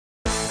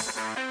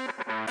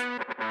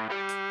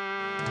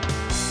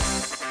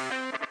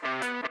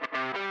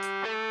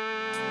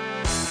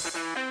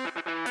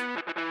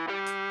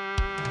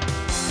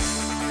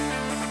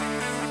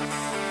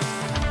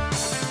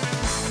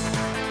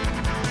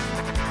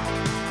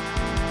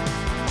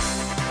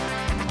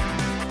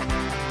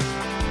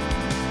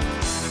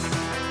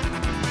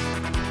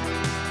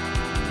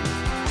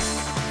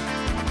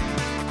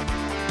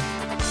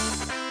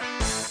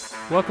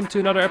Welcome to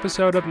another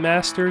episode of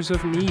Masters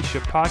of Niche, a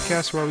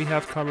podcast where we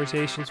have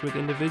conversations with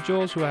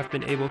individuals who have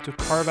been able to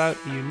carve out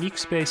a unique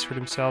space for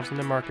themselves in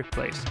the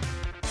marketplace.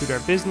 Through their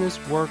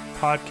business, work,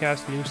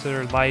 podcast,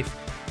 newsletter, life,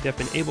 they have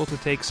been able to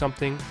take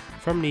something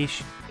from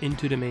niche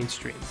into the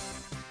mainstream.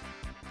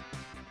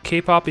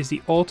 K-pop is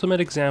the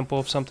ultimate example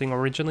of something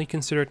originally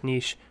considered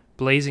niche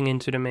blazing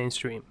into the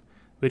mainstream.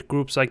 With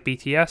groups like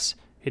BTS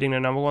hitting the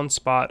number one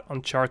spot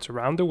on charts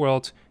around the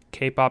world,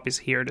 K-pop is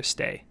here to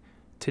stay.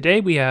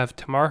 Today we have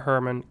Tamar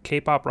Herman,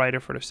 K-pop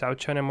writer for the South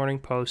China Morning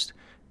Post,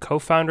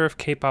 co-founder of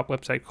K-pop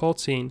website Cult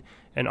Scene,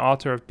 and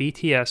author of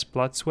BTS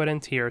Blood, Sweat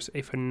and Tears,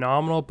 a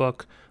phenomenal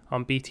book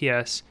on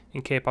BTS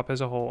and K-pop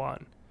as a whole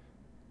on.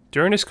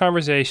 During this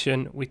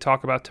conversation, we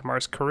talk about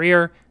Tamar's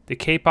career, the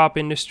K-pop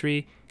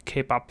industry,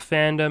 K-pop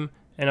fandom,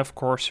 and of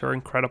course her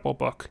incredible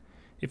book.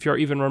 If you're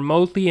even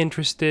remotely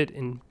interested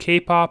in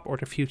K-pop or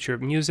the future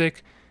of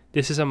music,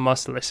 this is a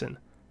must listen.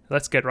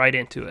 Let's get right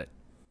into it.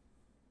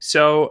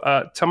 So,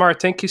 Tamar,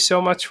 thank you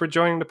so much for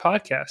joining the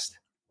podcast.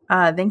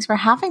 Thanks for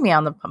having me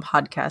on the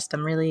podcast.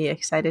 I'm really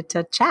excited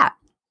to chat.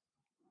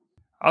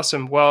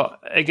 Awesome. Well,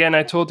 again,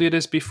 I told you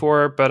this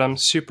before, but I'm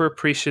super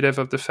appreciative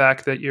of the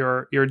fact that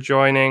you're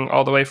joining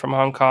all the way from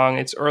Hong Kong.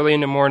 It's early in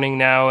the morning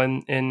now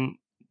in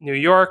New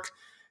York.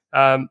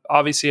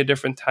 Obviously, a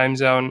different time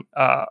zone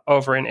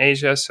over in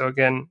Asia. So,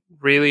 again,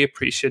 really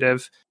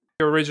appreciative.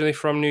 You're originally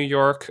from New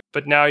York,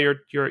 but now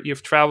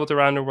you've traveled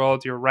around the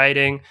world. You're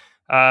writing.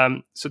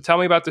 So tell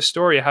me about the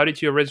story. How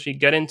did you originally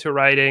get into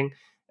writing?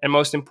 And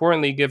most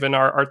importantly, given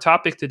our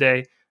topic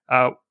today,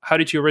 how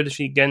did you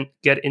originally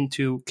get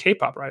into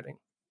K-pop writing?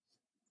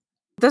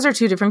 Those are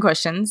two different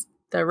questions.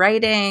 The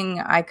writing,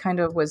 I kind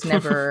of was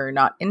never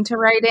not into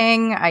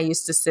writing. I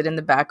used to sit in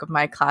the back of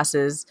my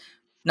classes,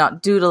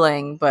 not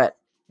doodling, but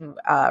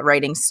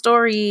writing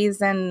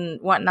stories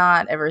and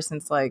whatnot. Ever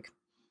since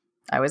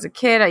I was a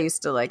kid, I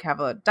used to have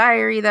a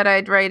diary that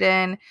I'd write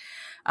in.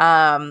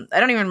 I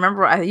don't even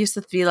remember. I used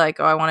to be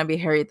like, oh, I want to be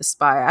Harriet the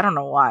Spy. I don't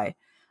know why.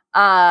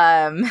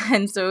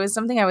 And so it was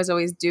something I was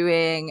always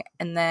doing.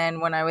 And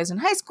then when I was in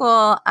high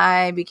school,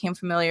 I became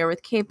familiar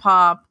with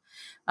K-pop.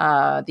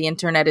 The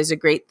internet is a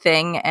great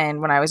thing.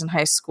 And when I was in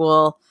high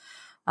school,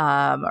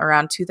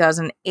 around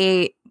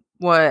 2008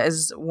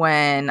 was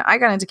when I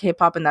got into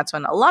K-pop. And that's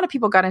when a lot of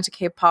people got into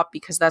K-pop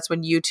because that's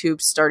when YouTube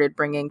started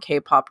bringing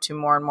K-pop to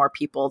more and more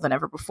people than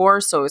ever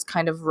before. So it was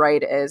kind of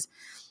right as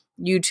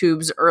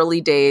YouTube's early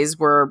days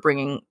were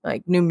bringing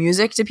new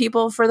music to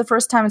people for the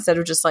first time instead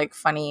of just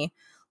funny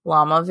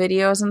llama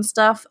videos and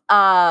stuff.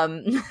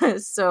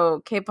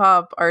 So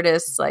K-pop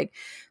artists like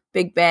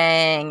Big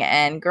Bang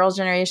and Girls'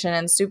 Generation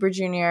and Super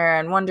Junior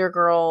and Wonder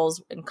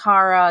Girls and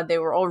Kara, they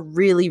were all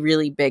really,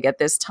 really big at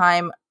this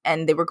time.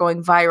 And they were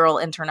going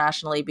viral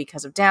internationally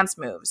because of dance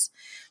moves.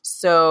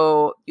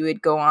 So you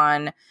would go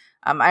on.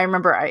 I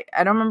remember, I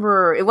don't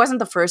remember, it wasn't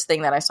the first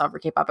thing that I saw for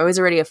K-pop. I was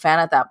already a fan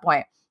at that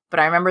point. But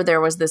I remember there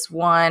was this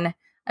one,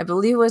 I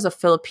believe it was a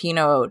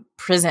Filipino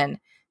prison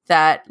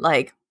that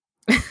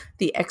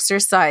the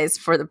exercise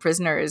for the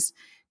prisoners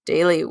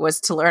daily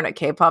was to learn a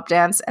K-pop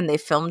dance. And they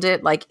filmed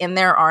it in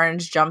their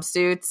orange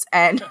jumpsuits.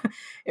 And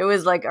it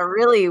was a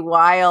really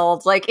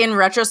wild, in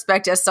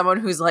retrospect, as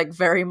someone who's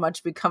very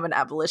much become an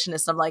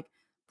abolitionist, I'm like,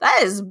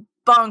 that is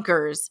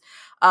bonkers.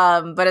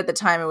 But at the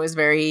time it was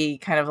very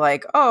kind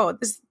of oh,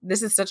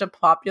 this is such a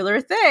popular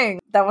thing.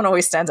 That one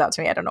always stands out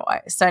to me. I don't know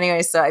why. So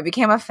anyway, so I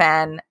became a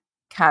fan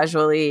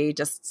casually,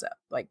 just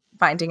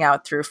finding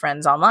out through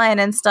friends online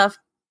and stuff,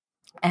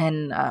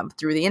 and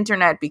through the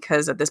internet,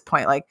 because at this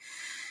point,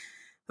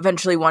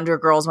 eventually Wonder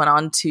Girls went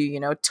on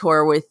to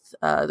tour with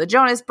the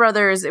Jonas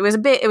Brothers. It was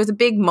a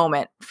big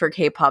moment for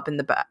K-pop in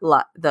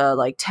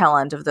the tail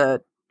end of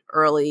the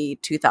early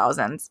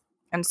 2000s,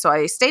 and so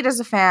I stayed as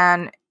a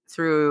fan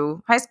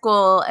through high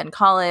school and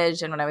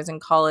college. And when I was in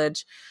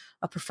college,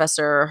 a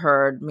professor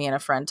heard me and a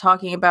friend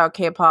talking about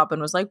K-pop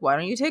and was like, "Why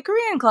don't you take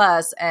Korean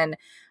class?" And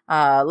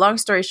long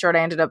story short, I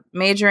ended up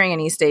majoring in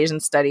East Asian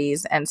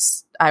studies, and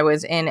I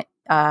was in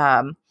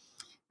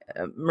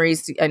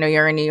Maurice. I know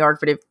you're in New York,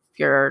 but if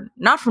you're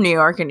not from New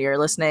York and you're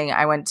listening,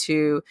 I went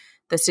to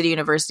the City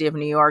University of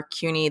New York,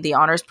 CUNY, the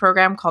honors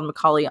program called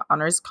Macaulay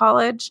Honors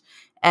College,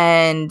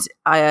 and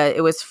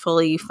it was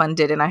fully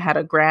funded, and I had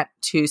a grant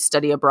to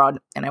study abroad,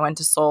 and I went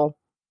to Seoul.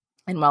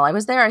 And while I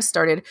was there, I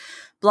started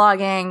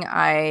blogging.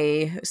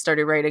 I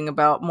started writing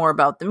more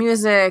about the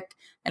music,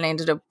 and I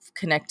ended up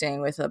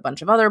connecting with a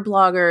bunch of other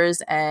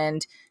bloggers.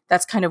 And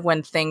that's kind of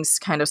when things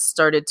kind of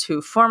started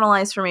to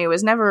formalize for me. It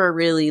was never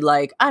really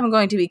I'm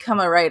going to become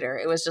a writer.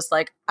 It was just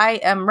I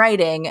am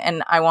writing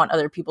and I want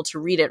other people to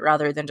read it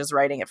rather than just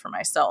writing it for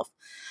myself.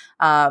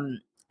 And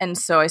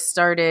so I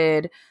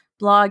started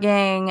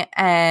blogging.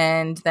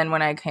 And then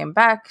when I came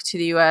back to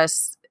the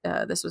US,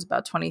 this was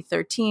about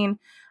 2013,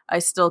 I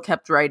still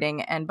kept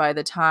writing. And by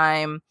the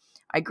time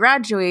I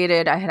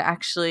graduated, I had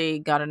actually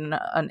gotten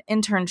an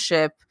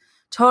internship,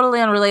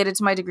 totally unrelated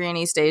to my degree in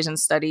East Asian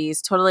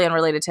Studies, totally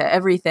unrelated to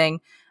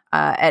everything,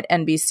 at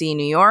NBC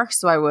New York.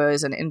 So I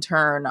was an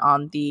intern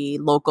on the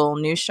local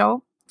news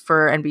show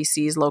for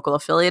NBC's local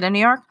affiliate in New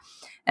York.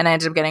 And I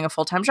ended up getting a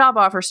full-time job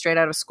offer straight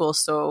out of school.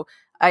 So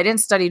I didn't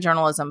study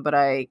journalism, but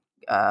a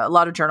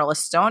lot of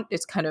journalists don't.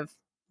 It's kind of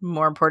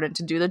more important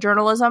to do the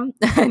journalism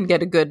and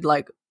get a good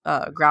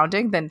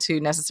grounding than to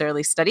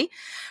necessarily study.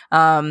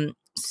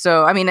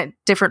 So, I mean,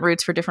 different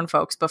routes for different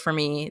folks, but for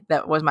me,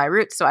 that was my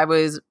route. So I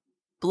was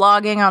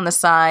blogging on the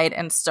side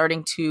and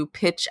starting to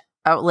pitch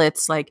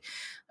outlets. Like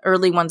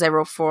early ones I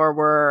wrote for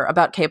were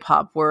about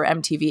K-pop, were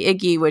MTV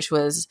Iggy, which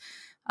was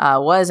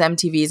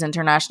MTV's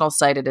international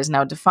site. It is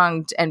now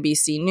defunct.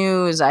 NBC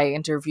News. I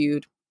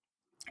interviewed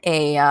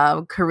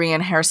a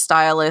Korean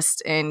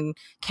hairstylist in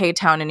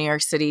K-Town in New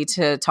York City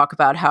to talk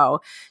about how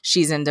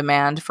she's in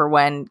demand for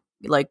when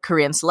like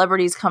Korean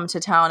celebrities come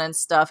to town and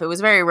stuff. It was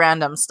very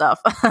random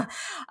stuff.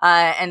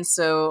 And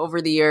so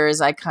over the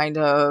years, I kind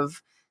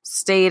of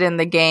stayed in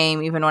the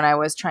game, even when I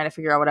was trying to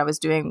figure out what I was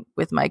doing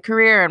with my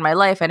career and my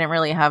life. I didn't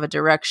really have a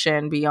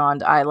direction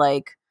beyond I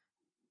like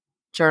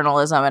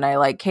journalism and I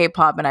like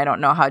K-pop and I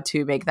don't know how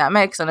to make that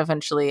mix. And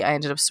eventually I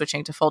ended up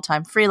switching to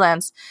full-time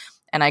freelance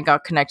and I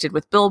got connected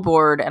with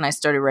Billboard and I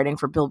started writing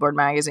for Billboard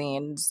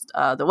magazine's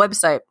the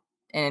website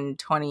in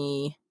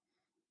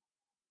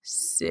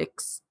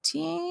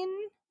 2016.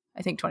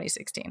 I think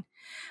 2016.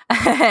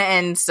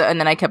 and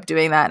then I kept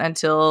doing that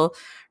until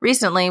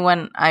recently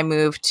when I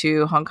moved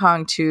to Hong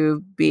Kong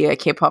to be a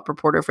K-pop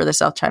reporter for the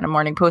South China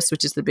Morning Post,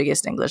 which is the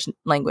biggest English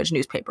language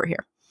newspaper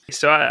here.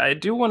 So I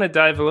do want to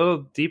dive a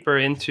little deeper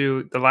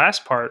into the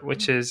last part,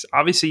 which is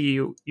obviously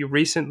you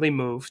recently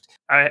moved.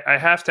 I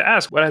have to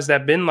ask, what has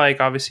that been like,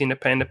 obviously, in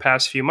the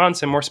past few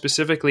months? And more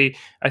specifically,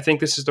 I think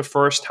this is the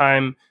first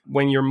time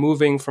when you're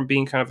moving from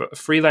being kind of a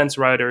freelance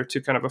writer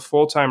to kind of a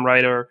full-time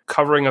writer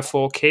covering a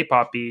full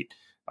K-pop beat.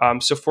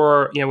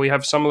 So we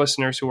have some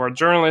listeners who are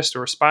journalists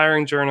or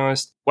aspiring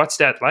journalists. What's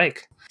that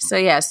like?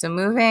 So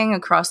moving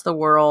across the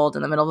world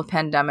in the middle of a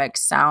pandemic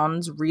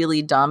sounds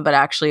really dumb, but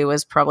actually it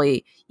was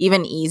probably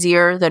even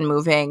easier than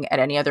moving at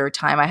any other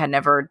time. I had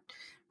never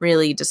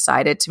really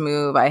decided to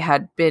move. I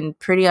had been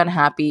pretty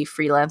unhappy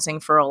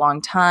freelancing for a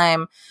long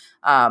time.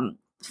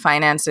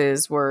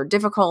 Finances were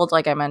difficult.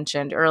 Like I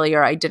mentioned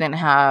earlier, I didn't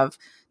have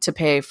to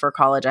pay for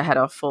college. I had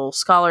a full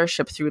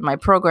scholarship through my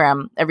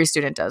program. Every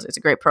student does. It's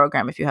a great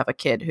program if you have a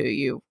kid who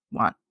you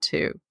want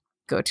to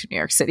go to New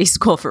York City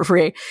school for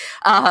free.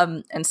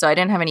 And so I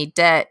didn't have any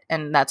debt.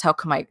 And that's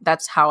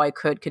how I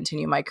could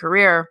continue my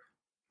career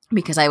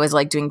because I was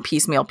like doing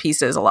piecemeal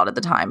pieces a lot of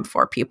the time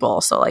for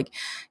people. So like,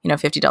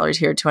 $50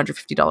 here,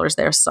 $250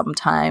 there,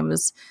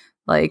 sometimes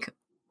like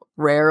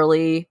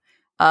rarely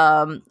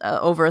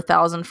over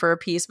 1,000 for a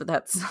piece, but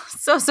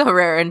that's so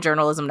rare in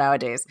journalism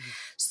nowadays.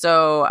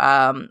 So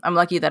I'm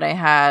lucky that I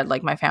had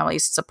like my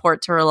family's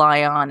support to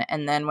rely on.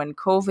 And then when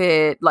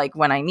COVID, like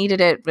when I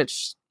needed it,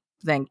 which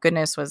thank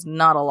goodness was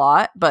not a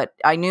lot, but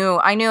I knew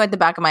at the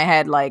back of my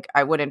head, like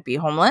I wouldn't be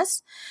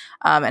homeless.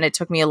 And it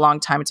took me a long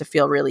time to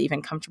feel really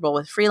even comfortable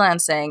with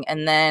freelancing.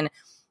 And then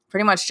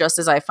pretty much just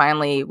as I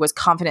finally was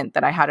confident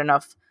that I had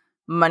enough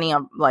money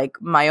on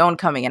like my own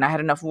coming and I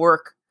had enough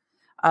work,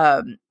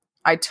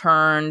 I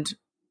turned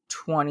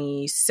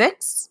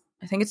 26.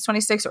 I think it's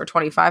 26 or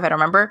 25. I don't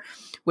remember,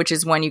 which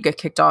is when you get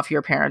kicked off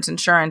your parents'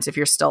 insurance if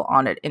you're still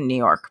on it in New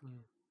York.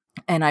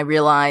 And I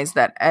realized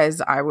that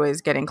as I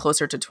was getting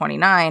closer to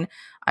 29,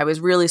 I was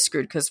really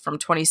screwed because from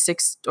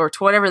 26 or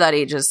to whatever that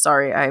age is,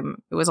 it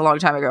was a long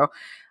time ago.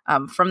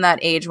 From that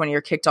age when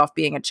you're kicked off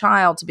being a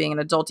child to being an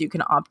adult, you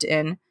can opt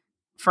in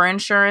for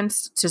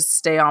insurance to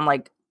stay on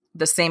like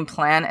the same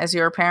plan as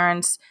your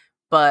parents,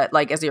 but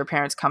like as your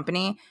parents'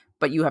 company,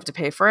 but you have to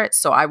pay for it.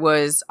 So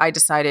I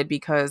decided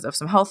because of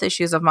some health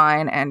issues of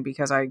mine and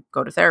because I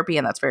go to therapy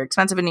and that's very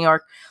expensive in New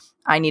York,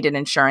 I needed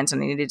insurance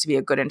and it needed to be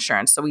a good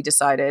insurance. So we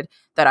decided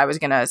that I was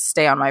going to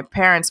stay on my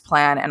parents'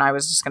 plan and I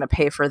was just going to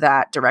pay for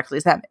that directly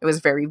to them. It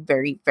was very,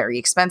 very, very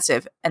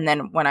expensive. And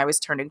then when I was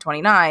turning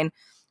 29,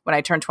 when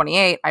I turned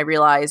 28, I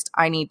realized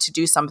I need to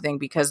do something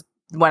because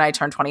when I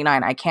turn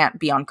 29, I can't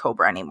be on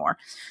Cobra anymore.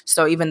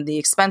 So even the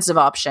expensive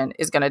option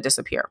is going to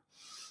disappear.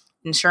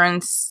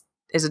 Insurance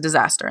is a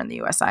disaster in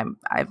the US.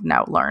 I've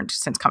now learned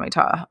since coming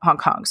to Hong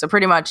Kong. So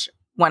pretty much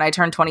when I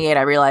turned 28,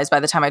 I realized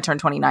by the time I turned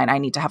 29, I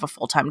need to have a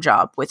full-time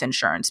job with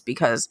insurance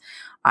because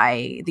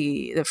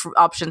the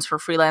options for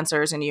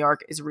freelancers in New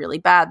York is really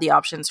bad. The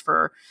options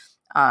for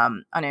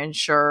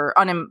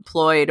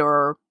unemployed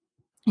or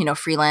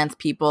freelance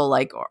people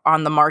like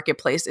on the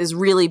marketplace is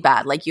really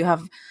bad. Like you're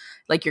going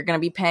to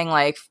be paying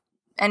like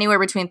anywhere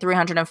between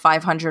 $300 and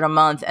 $500 a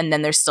month, and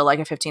then there's still like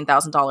a $15,000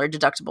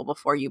 deductible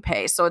before you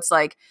pay. So it's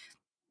like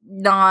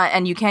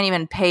and you can't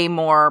even pay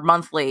more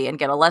monthly and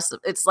get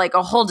it's like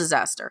a whole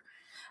disaster.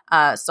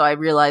 So I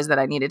realized that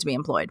I needed to be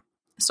employed.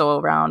 So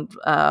around,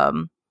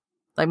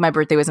 like my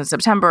birthday was in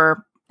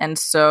September. And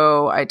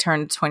so I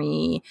turned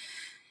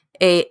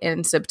 28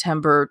 in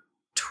September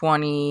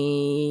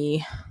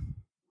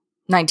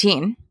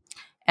 2019.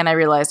 And I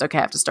realized, okay,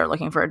 I have to start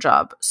looking for a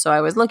job. So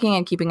I was looking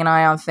and keeping an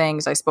eye on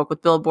things. I spoke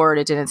with Billboard.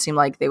 It didn't seem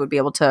like they would be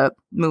able to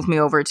move me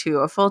over to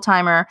a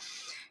full-timer.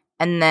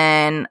 And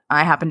then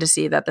I happened to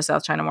see that the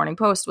South China Morning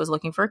Post was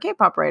looking for a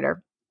K-pop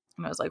writer.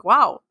 And I was like,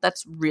 wow,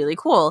 that's really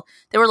cool.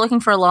 They were looking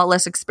for a lot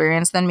less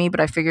experience than me, but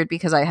I figured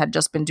because I had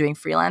just been doing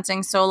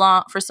freelancing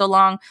for so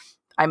long,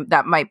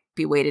 that might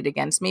be weighted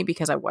against me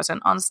because I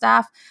wasn't on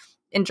staff.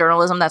 In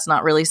journalism, that's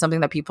not really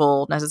something that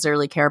people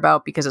necessarily care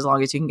about, because as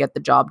long as you can get the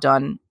job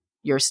done,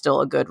 you're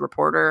still a good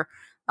reporter.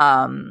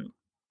 And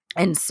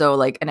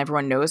so and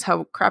everyone knows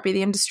how crappy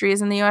the industry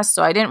is in the US.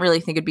 So I didn't really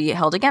think it'd be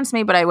held against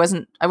me, but I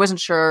wasn't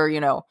sure,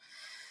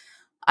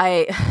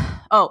 I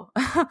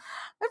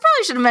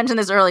probably should have mentioned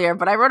this earlier,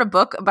 but I wrote a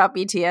book about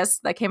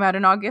BTS that came out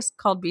in August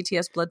called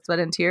BTS Blood, Sweat,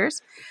 and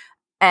Tears.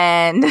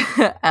 And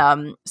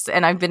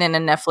and I've been in a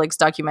Netflix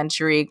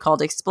documentary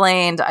called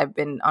Explained. I've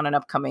been on an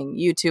upcoming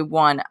YouTube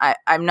one. I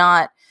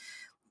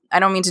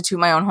don't mean to toot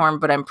my own horn,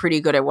 but I'm pretty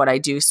good at what I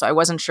do. So I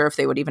wasn't sure if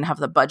they would even have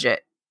the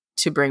budget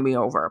to bring me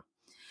over.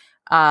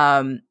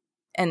 In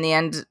the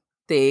end,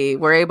 they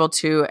were able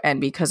to, and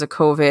because of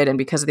COVID and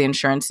because of the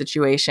insurance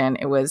situation,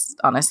 it was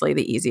honestly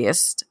the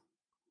easiest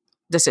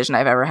decision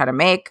I've ever had to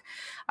make.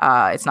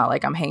 It's not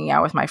like I'm hanging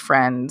out with my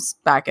friends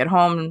back at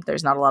home.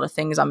 There's not a lot of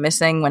things I'm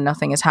missing when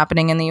nothing is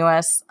happening in the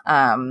US.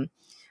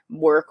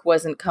 Work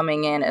wasn't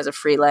coming in as a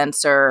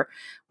freelancer.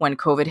 When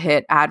COVID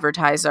hit,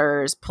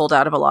 advertisers pulled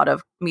out of a lot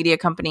of media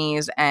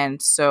companies.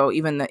 And so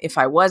even if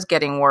I was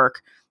getting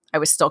work, I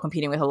was still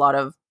competing with a lot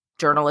of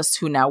journalists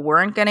who now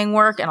weren't getting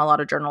work, and a lot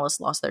of journalists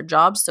lost their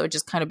jobs. So it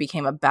just kind of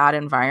became a bad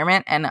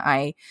environment. And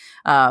I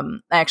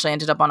actually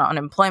ended up on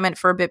unemployment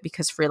for a bit,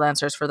 because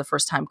freelancers for the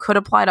first time could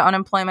apply to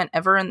unemployment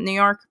ever in New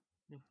York.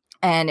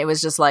 And it was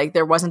just like,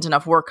 there wasn't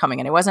enough work coming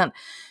in. It wasn't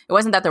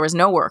that there was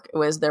no work. It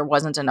was, there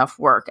wasn't enough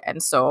work.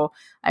 And so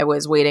I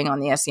was waiting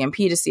on the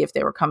SCMP to see if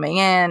they were coming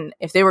in,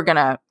 if they were going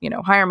to,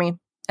 hire me.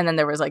 And then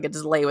there was a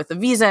delay with the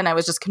visa, and I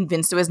was just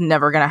convinced it was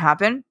never going to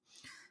happen.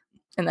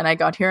 And then I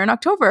got here in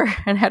October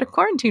and had a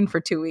quarantine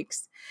for 2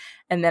 weeks.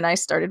 And then I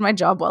started my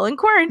job while in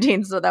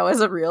quarantine. So that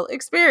was a real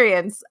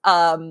experience.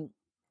 And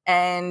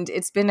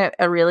it's been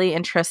a really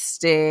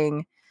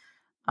interesting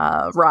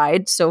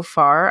ride so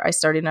far. I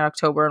started in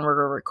October, and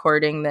we're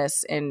recording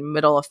this in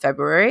middle of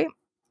February.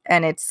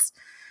 And it's,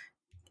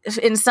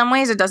 in some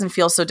ways, it doesn't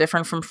feel so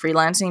different from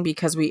freelancing,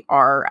 because we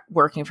are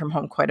working from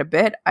home quite a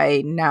bit.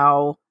 I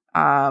now,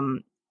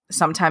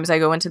 sometimes I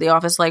go into the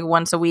office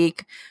once a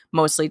week,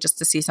 mostly just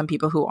to see some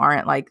people who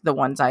aren't the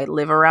ones I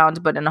live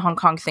around. But in Hong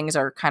Kong, things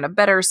are kind of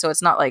better. So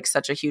it's not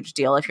such a huge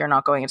deal if you're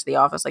not going into the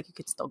office. You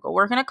could still go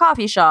work in a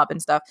coffee shop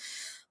and stuff.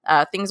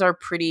 Things are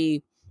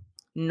pretty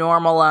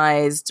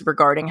normalized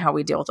regarding how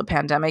we deal with the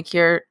pandemic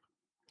here,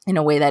 in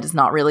a way that is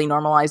not really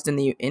normalized in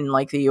the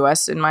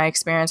US, in my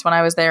experience when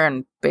I was there.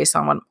 And based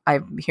on what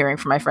I'm hearing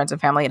from my friends and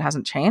family, it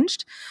hasn't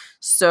changed.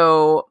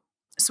 So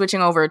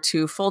switching over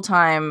to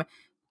full-time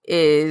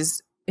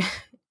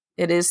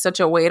it is such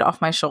a weight off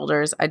my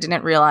shoulders. I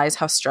didn't realize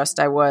how stressed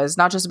I was,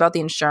 not just about the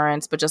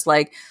insurance, but just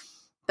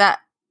that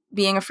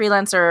being a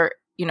freelancer,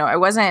 it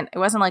wasn't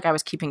like I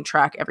was keeping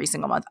track every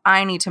single month.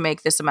 I need to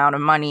make this amount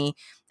of money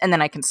and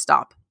then I can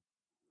stop.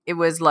 It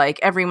was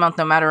every month,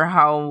 no matter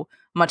how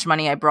much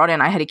money I brought in,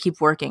 I had to keep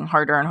working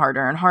harder and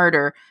harder and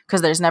harder,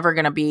 because there's never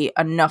going to be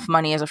enough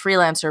money as a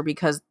freelancer,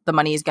 because the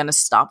money is going to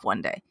stop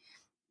one day.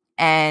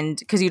 And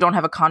because you don't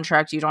have a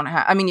contract,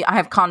 I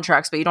have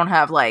contracts, but you don't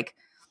have the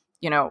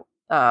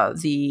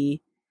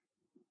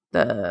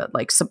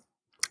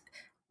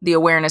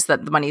awareness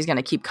that the money is going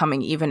to keep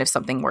coming even if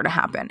something were to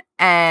happen.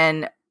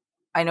 And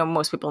I know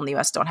most people in the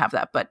US don't have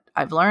that, but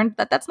I've learned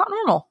that that's not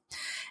normal.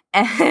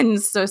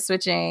 And so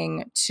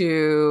switching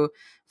to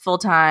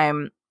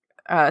full-time,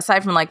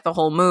 aside from the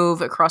whole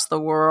move across the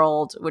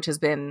world, which has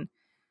been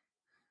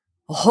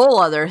a whole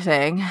other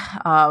thing,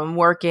 I'm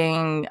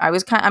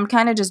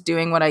kind of just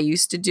doing what I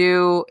used to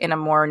do in a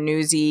more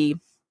newsy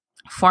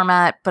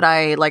format.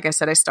 But like I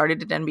said, I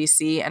started at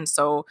NBC, and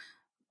so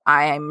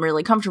I'm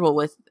really comfortable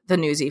with the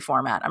newsy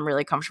format. I'm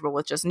really comfortable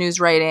with just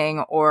news writing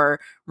or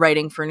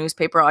writing for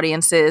newspaper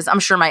audiences. I'm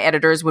sure my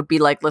editors would be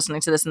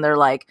listening to this and they're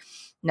like,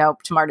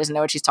 nope, Tamar doesn't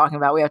know what she's talking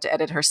about. We have to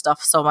edit her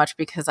stuff so much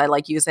because I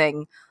like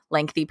using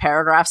lengthy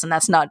paragraphs, and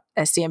that's not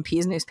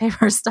SCMP's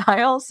newspaper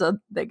style. So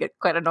they get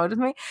quite annoyed with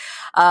me.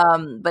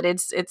 But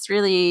it's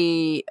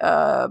really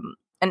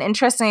an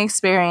interesting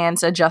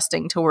experience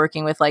adjusting to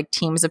working with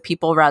teams of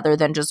people rather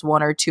than just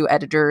one or two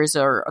editors,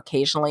 or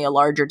occasionally a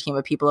larger team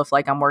of people if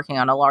I'm working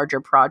on a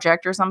larger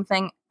project or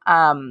something.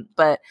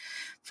 But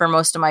for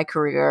most of my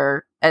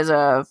career as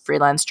a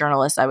freelance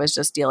journalist, I was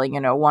just dealing,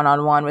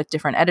 one-on-one with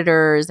different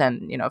editors.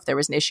 And, if there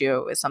was an issue,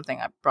 it was something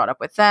I brought up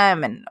with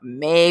them. And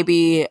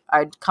maybe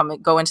I'd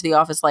go into the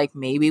office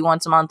maybe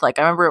once a month. I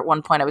remember at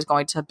one point I was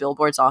going to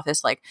Billboard's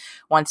office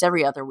once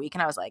every other week.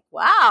 And I was like,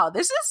 wow,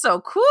 this is so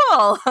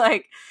cool.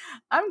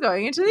 I'm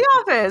going into the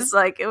office.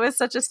 It was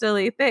such a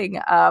silly thing.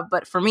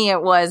 But for me,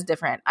 it was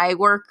different. I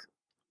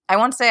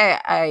won't say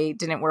I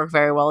didn't work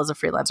very well as a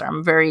freelancer.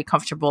 I'm very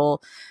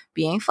comfortable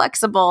being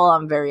flexible.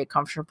 I'm very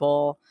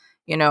comfortable,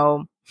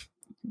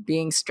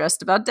 being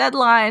stressed about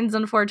deadlines,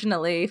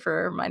 unfortunately,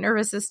 for my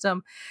nervous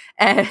system.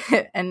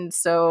 And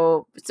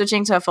so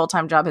switching to a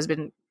full-time job has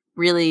been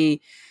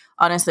really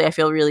honestly, I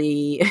feel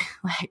really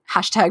like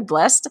hashtag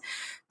blessed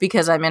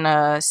because I'm in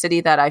a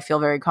city that I feel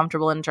very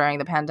comfortable in during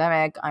the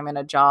pandemic. I'm in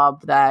a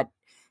job that,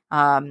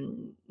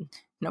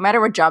 no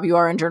matter what job you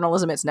are in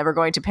journalism, it's never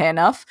going to pay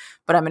enough.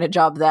 But I'm in a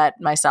job that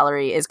my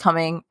salary is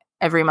coming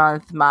every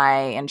month. My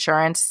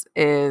insurance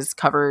is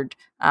covered.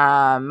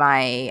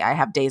 I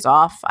have days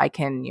off. I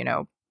can,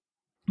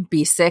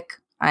 be sick.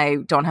 I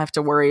don't have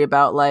to worry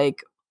about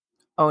like,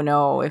 oh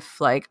no, if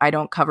like I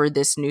don't cover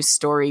this news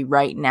story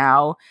right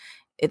now,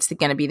 it's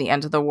going to be the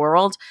end of the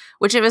world,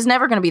 which it was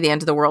never going to be the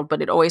end of the world,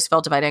 but it always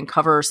felt if I didn't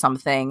cover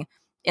something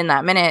in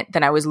that minute,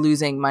 then I was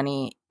losing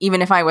money.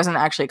 Even if I wasn't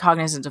actually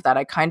cognizant of that,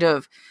 I kind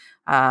of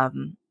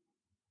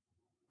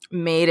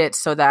made it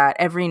so that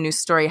every news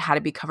story had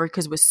to be covered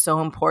because it was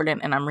so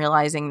important. And I'm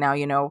realizing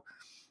now,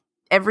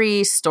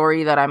 every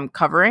story that I'm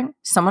covering,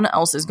 someone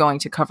else is going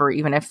to cover,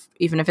 even if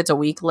it's a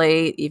week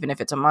late, even if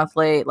it's a month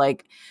late,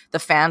 like the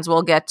fans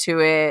will get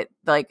to it.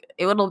 Like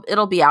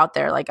it'll be out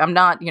there. Like I'm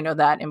not,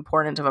 that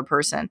important of a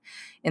person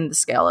in the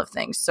scale of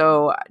things.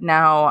 So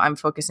now I'm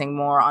focusing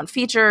more on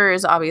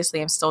features.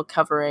 Obviously I'm still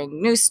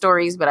covering news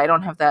stories, but I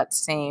don't have that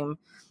same,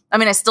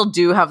 I still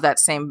do have that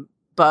same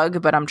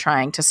bug, but I'm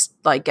trying to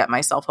like get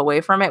myself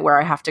away from it where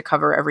I have to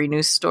cover every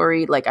news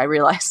story. Like I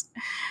realized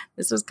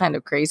this was kind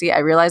of crazy. I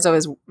realized I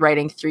was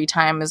writing 3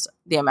 times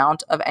the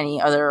amount of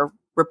any other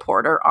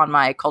reporter on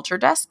my culture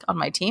desk on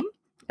my team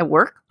at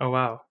work. Oh,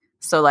 wow.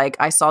 So like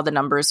I saw the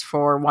numbers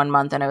for 1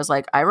 month and I was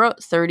like, I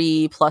wrote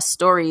 30 plus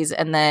stories.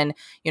 And then,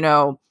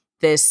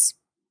 this,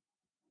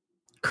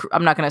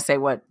 I'm not going to say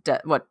what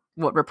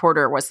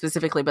reporter it was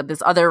specifically, but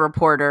this other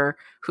reporter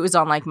who's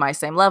on like my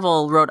same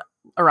level wrote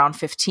around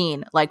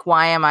 15. Like,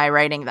 why am I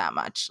writing that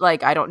much?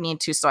 Like, I don't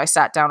need to. So I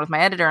sat down with my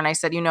editor and I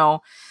said,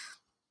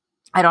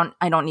 I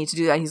don't need to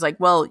do that. He's like,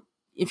 well,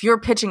 if you're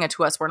pitching it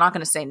to us, we're not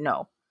going to say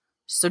no.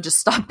 So just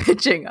stop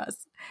pitching us.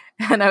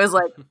 And I was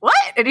like, what?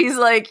 And he's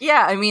like,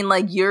 yeah,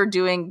 like you're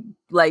doing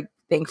like,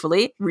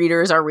 thankfully,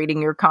 readers are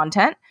reading your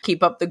content.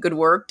 Keep up the good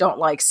work. Don't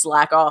like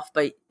slack off.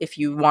 But if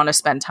you want to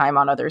spend time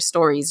on other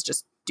stories,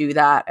 just do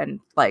that and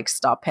like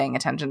stop paying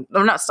attention.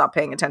 Or not stop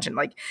paying attention.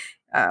 Like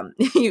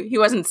he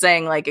wasn't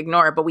saying like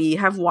ignore it, but we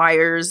have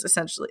wires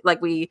essentially. Like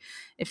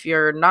if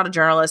you're not a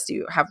journalist,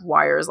 you have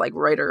wires like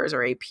Reuters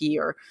or AP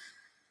or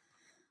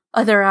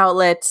other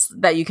outlets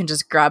that you can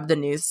just grab the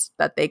news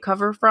that they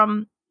cover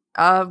from.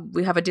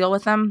 We have a deal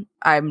with them.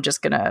 I'm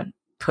just going to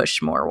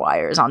push more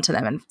wires onto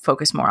them and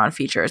focus more on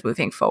features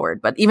moving forward.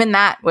 But even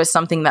that was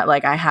something that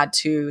like I had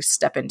to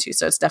step into.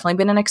 So it's definitely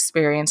been an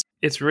experience.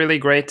 It's really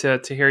great to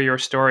hear your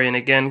story. And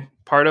again,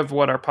 part of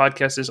what our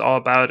podcast is all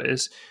about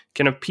is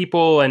kind of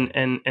people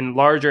and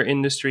larger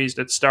industries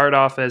that start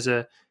off as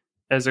a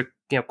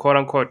quote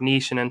unquote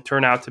niche and then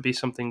turn out to be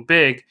something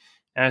big.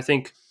 And I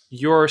think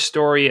your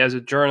story as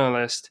a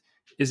journalist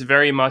is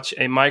very much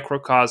a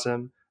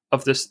microcosm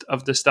of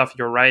the stuff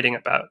you're writing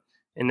about,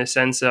 in the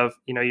sense of,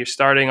 you're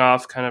starting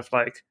off kind of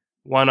like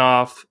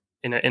one-off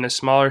in a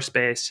smaller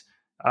space,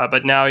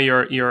 but now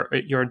you're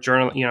a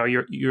journal,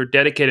 you're a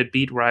dedicated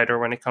beat writer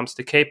when it comes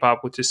to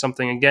K-pop, which is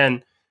something,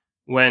 again,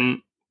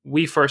 when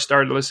we first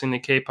started listening to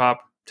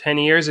K-pop 10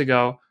 years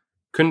ago,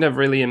 couldn't have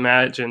really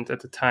imagined at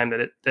the time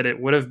that it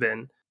would have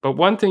been. But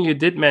one thing you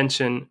did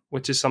mention,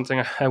 which is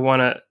something I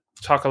want to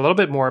talk a little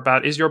bit more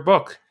about, is your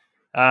book,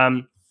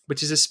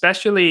 which is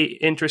especially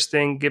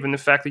interesting given the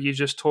fact that you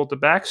just told the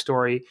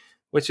backstory,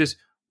 which is,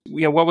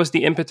 what was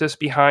the impetus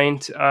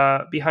behind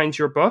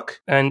your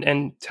book,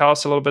 and tell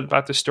us a little bit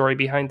about the story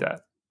behind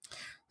that.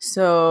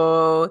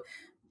 So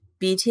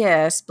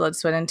BTS, Blood,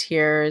 Sweat, and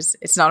Tears,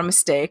 it's not a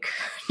mistake,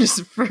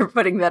 just for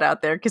putting that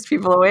out there, because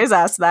people always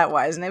ask that,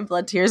 why isn't it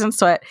Blood, Tears, and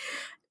Sweat?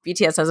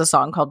 BTS has a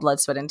song called Blood,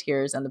 Sweat, and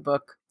Tears, and the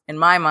book, in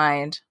my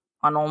mind,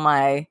 on all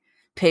my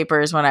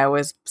papers when I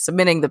was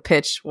submitting the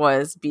pitch,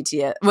 was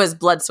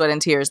Blood, Sweat,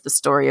 and Tears, the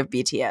story of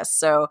BTS.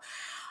 So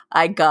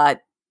I got,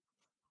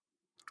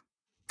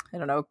 I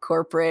don't know,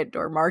 corporate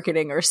or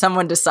marketing or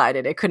someone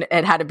decided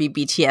it had to be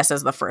BTS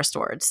as the first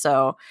word.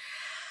 So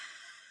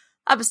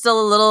I'm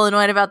still a little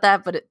annoyed about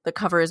that, but the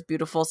cover is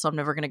beautiful, so I'm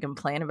never going to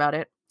complain about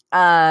it.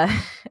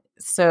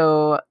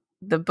 So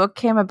the book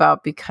came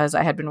about because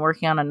I had been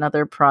working on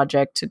another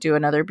project to do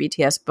another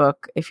BTS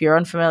book. If you're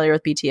unfamiliar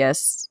with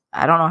BTS,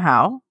 I don't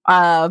know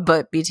how,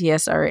 but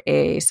BTS are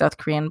a South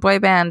Korean boy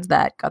band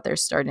that got their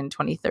start in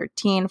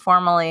 2013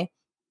 formally,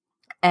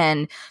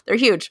 and they're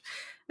huge.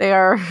 They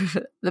are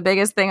the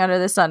biggest thing under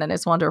the sun, and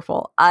it's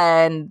wonderful.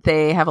 And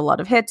they have a lot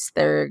of hits.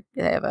 They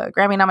have a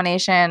Grammy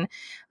nomination.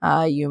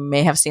 You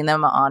may have seen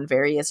them on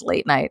various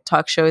late night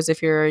talk shows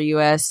if you're a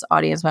U.S.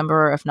 audience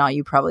member. If not,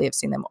 you probably have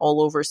seen them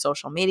all over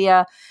social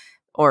media,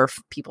 or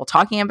people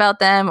talking about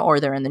them,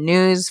 or they're in the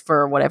news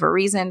for whatever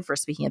reason, for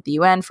speaking at the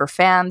UN, for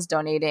fans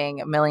donating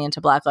 $1 million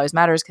to Black Lives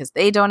Matters because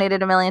they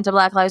donated $1 million to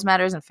Black Lives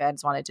Matters and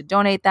fans wanted to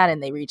donate that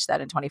and they reached that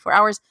in 24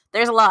 hours.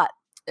 There's a lot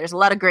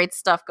of great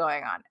stuff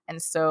going on.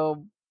 And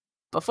so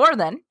before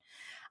then,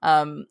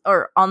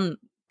 or on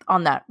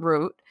that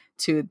route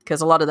to,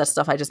 because a lot of that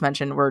stuff I just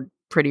mentioned were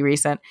pretty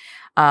recent,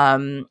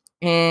 in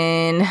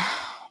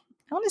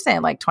I want to say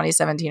in like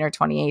 2017 or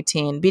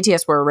 2018,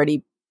 BTS were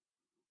already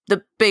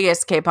the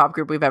biggest K-pop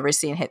group we've ever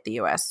seen hit the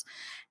US.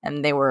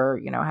 And they were,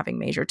 having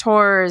major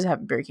tours,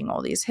 breaking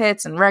all these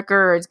hits and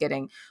records,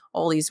 getting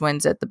all these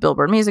wins at the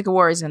Billboard Music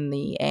Awards and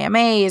the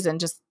AMAs, and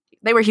just,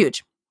 they were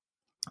huge.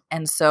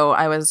 And so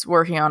I was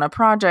working on a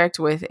project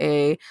with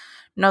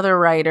another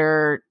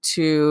writer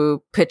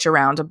to pitch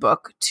around a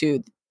book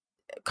to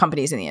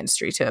companies in the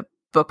industry, to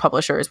book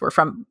publishers.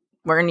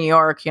 We're in New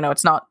York,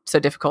 it's not so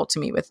difficult to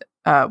meet with,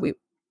 we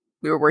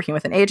were working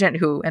with an agent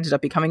who ended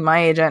up becoming my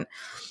agent.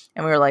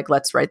 And we were like,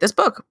 let's write this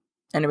book.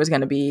 And it was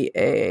going to be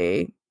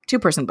a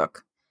 2-person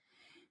book.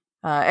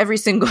 Every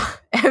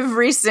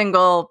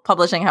single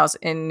publishing house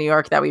in New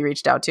York that we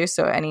reached out to,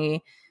 so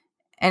any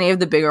of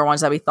the bigger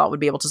ones that we thought would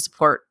be able to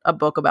support a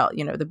book about,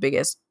 the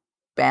biggest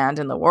band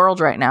in the world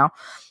right now,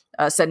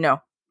 said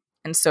no.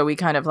 And so we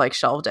kind of like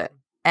shelved it.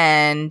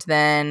 And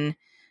then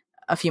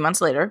a few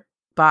months later,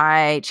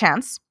 by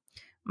chance,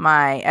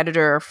 my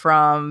editor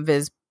from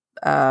Viz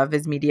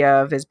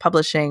Media, Viz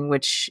Publishing,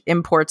 which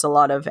imports a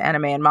lot of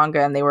anime and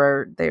manga, and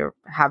they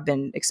have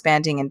been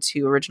expanding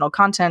into original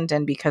content.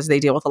 And because they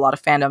deal with a lot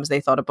of fandoms, they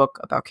thought a book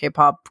about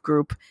K-pop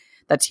group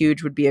that's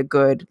huge would be a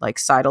good like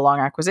side along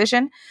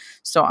acquisition.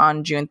 So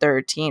on June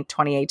 13th,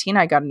 2018,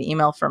 I got an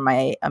email from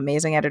my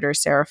amazing editor,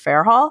 Sarah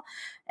Fairhall,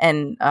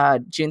 and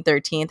June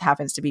 13th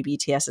happens to be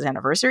BTS's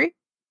anniversary.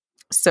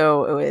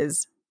 So it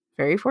was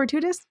very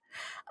fortuitous.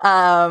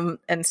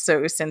 And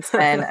so since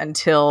then,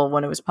 until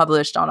when it was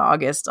published on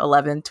August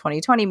 11th,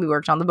 2020, we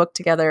worked on the book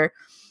together.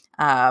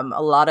 We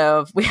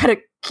had to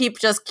keep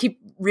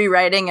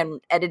rewriting and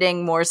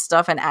editing more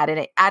stuff and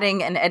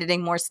adding and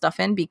editing more stuff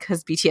in,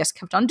 because BTS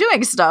kept on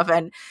doing stuff,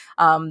 and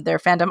their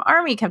fandom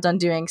army kept on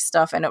doing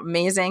stuff, and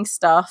amazing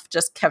stuff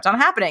just kept on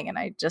happening. And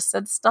I just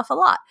said stuff a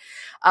lot.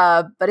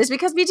 But it's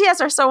because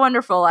BTS are so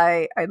wonderful.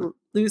 I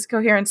lose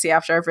coherency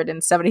after I've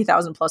written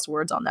 70,000 plus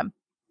words on them.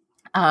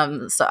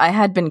 So I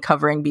had been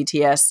covering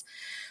BTS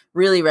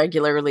really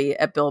regularly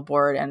at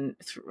Billboard and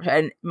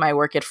my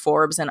work at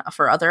Forbes and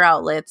for other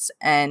outlets.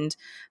 And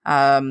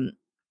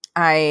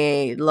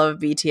I love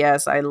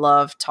BTS. I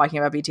love talking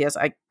about BTS.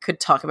 I could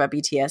talk about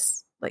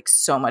BTS like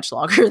so much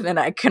longer than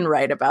I can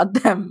write about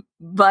them.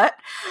 But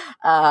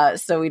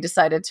so we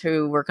decided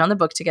to work on the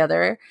book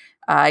together.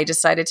 I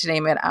decided to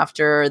name it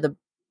after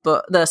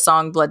the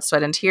song Blood,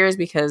 Sweat, and Tears,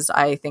 because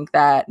I think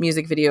that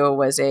music video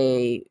was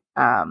a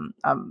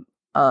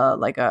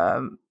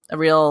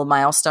real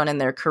milestone in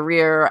their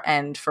career,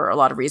 and for a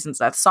lot of reasons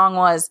that song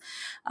was.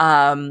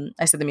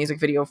 I said the music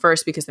video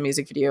first because the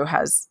music video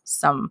has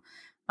some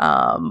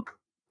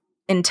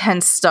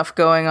intense stuff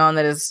going on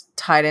that is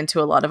tied into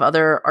a lot of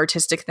other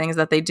artistic things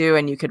that they do,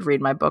 and you could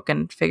read my book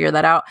and figure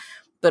that out.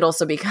 But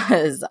also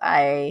because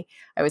I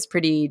was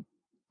pretty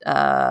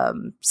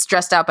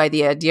stressed out by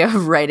the idea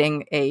of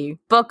writing a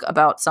book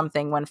about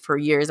something when for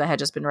years I had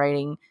just been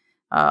writing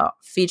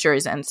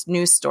features and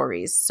news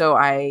stories. So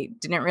I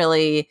didn't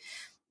really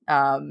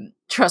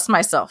trust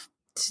myself.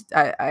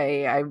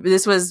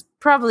 This was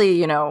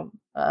probably,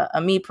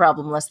 a me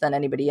problem less than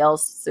anybody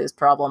else's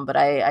problem, but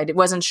I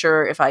wasn't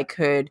sure if I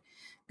could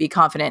be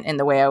confident in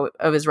the way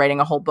I was writing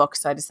a whole book.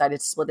 So I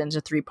decided to split it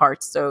into 3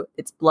 parts. So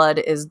it's Blood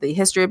is the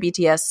history of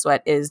BTS,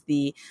 Sweat is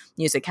the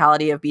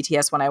musicality of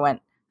BTS when I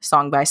went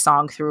song by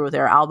song through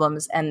their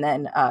albums, and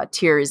then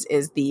Tears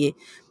is the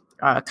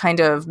kind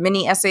of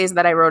mini essays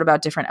that I wrote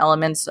about different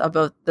elements of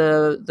both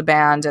the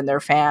band and their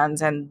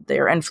fans and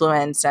their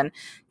influence, and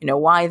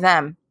why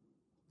them.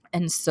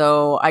 And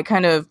so I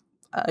kind of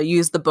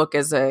used the book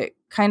as a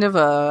kind of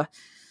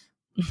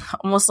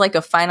almost like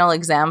a final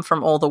exam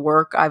from all the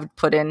work I've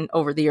put in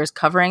over the years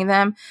covering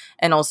them,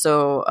 and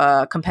also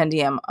a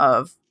compendium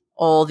of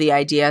all the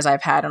ideas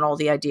I've had and all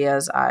the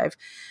ideas I've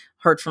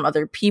heard from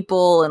other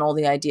people and all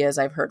the ideas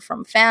I've heard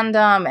from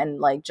fandom, and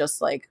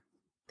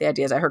the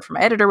ideas I heard from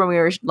my editor when we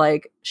were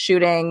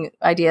shooting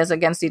ideas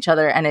against each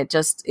other. And it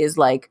just is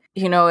they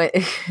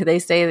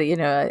say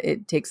that,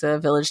 it takes a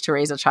village to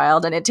raise a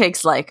child, and it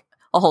takes a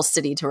whole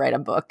city to write a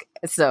book.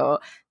 So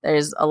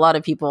there's a lot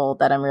of people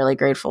that I'm really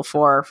grateful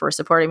for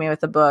supporting me with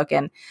the book.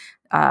 And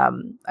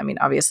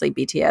obviously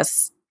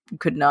BTS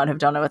could not have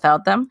done it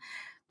without them.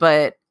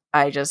 But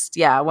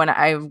when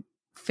I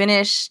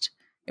finished,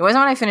 it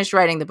wasn't when I finished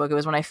writing the book, it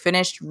was when I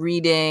finished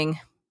reading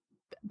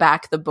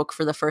back the book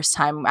for the first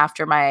time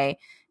after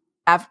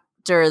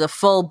the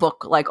full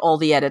book, all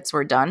the edits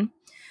were done.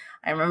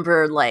 I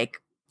remember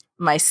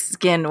my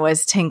skin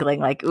was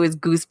tingling, it was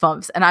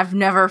goosebumps. And I've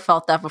never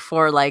felt that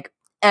before,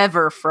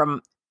 ever,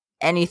 from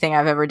anything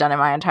I've ever done in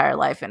my entire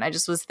life. And I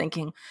just was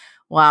thinking,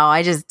 wow,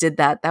 I just did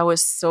that. That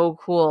was so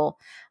cool.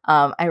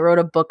 I wrote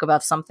a book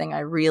about something I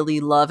really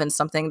love and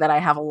something that I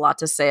have a lot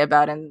to say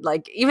about. And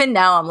even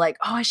now I'm like,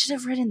 oh, I should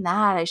have written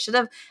that. I should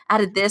have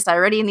added this. I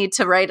already need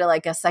to write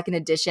a second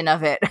edition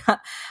of it.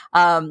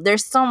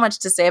 There's so much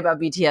to say about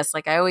BTS.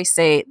 I always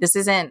say, this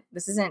isn't,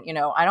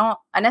 I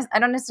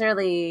don't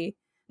necessarily,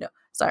 no,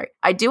 sorry.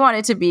 I do want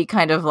it to be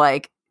kind of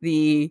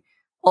the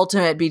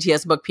ultimate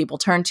BTS book people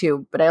turn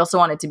to, but I also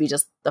want it to be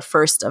just the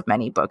first of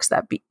many books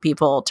that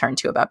people turn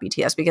to about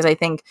BTS, because I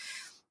think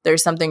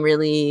there's something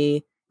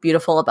really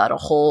beautiful about a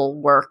whole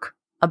work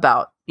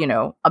about,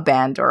 a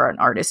band or an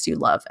artist you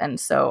love. And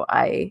so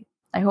I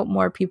hope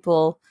more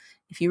people,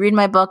 if you read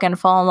my book and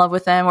fall in love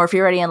with them, or if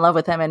you're already in love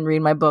with them and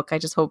read my book, I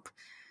just hope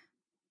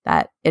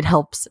that it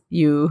helps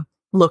you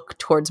look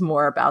towards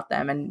more about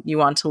them and you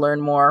want to learn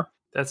more.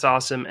 That's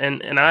awesome.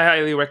 And I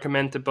highly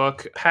recommend the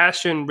book.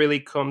 Passion really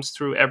comes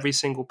through every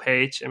single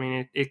page. I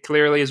mean, it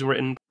clearly is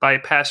written by a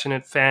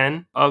passionate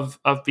fan of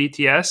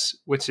BTS,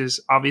 which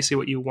is obviously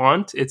what you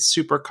want. It's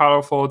super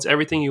colorful. It's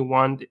everything you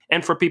want.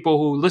 And for people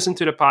who listen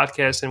to the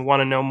podcast and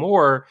want to know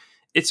more,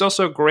 it's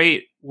also a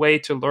great way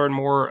to learn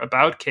more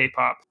about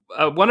K-pop.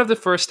 One of the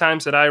first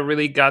times that I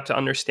really got to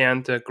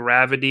understand the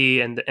gravity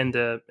and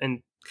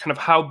kind of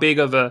how big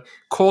of a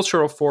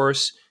cultural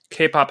force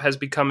K-pop has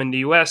become in the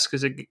US,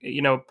 because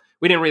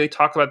we didn't really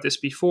talk about this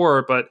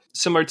before, but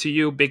similar to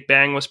you, Big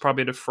Bang was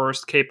probably the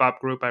first K-pop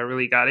group I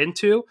really got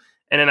into.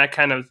 And then I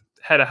kind of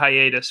had a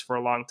hiatus for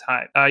a long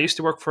time. I used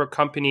to work for a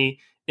company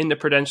in the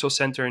Prudential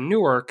Center in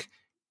Newark,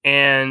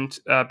 and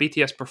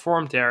BTS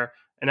performed there.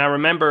 And I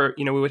remember,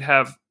 we would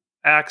have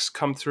acts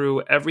come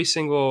through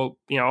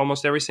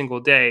almost every single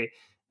day.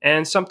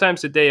 And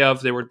sometimes the day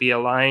of, there would be a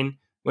line.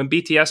 When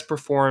BTS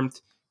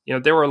performed,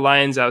 there were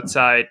lines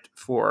outside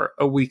for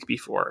a week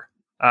before.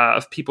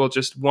 Of people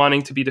just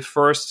wanting to be the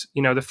first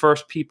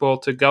people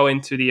to go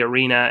into the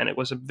arena. And it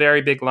was a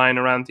very big line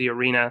around the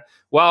arena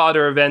while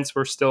other events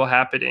were still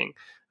happening.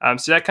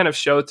 So that kind of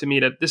showed to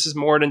me that this is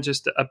more than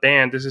just a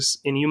band.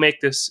 And you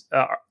make this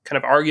kind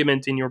of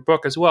argument in your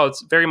book as well.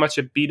 It's very much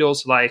a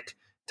Beatles-like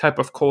type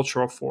of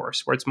cultural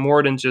force, where it's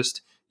more than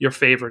just your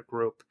favorite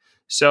group.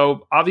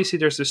 So obviously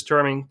there's this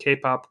term in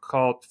K-pop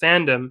called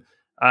fandom.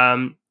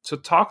 So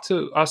talk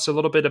to us a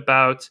little bit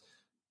about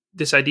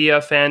this idea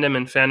of fandom,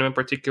 and fandom in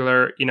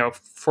particular,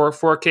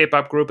 for a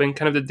K-pop group, and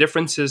kind of the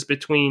differences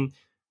between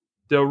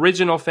the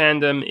original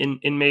fandom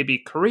in maybe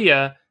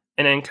Korea,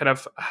 and then kind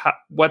of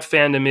what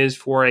fandom is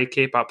for a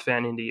K-pop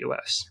fan in the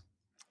US.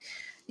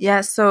 Yeah,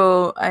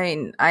 so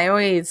I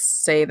always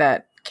say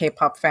that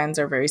K-pop fans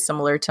are very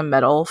similar to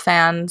metal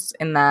fans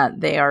in that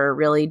they are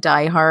really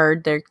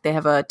diehard. They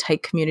have a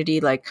tight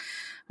community,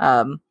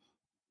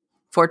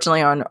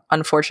 fortunately or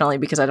unfortunately,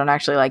 because I don't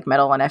actually like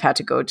metal and I've had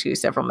to go to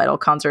several metal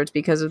concerts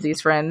because of these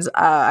friends.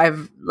 I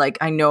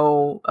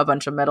know a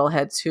bunch of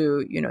metalheads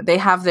who, they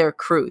have their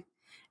crew,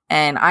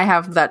 and I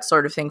have that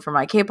sort of thing for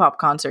my K-pop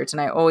concerts. And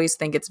I always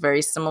think it's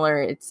very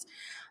similar. It's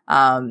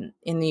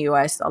in the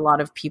US, a lot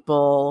of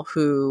people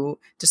who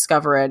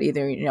discover it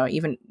either,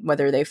 even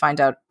whether they find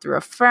out through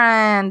a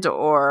friend,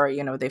 or,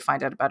 they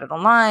find out about it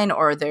online,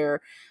 or they're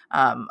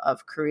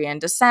of Korean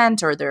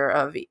descent, or they're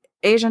of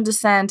Asian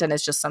descent, and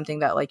it's just something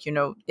that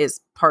is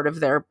part of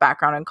their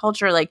background and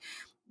culture.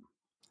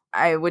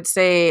 I would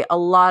say a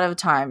lot of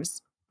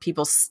times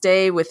people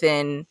stay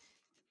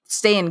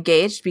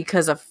engaged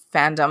because of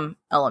fandom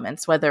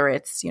elements, whether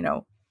it's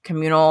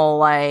communal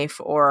life,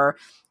 or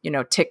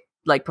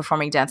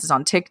performing dances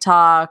on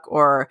TikTok,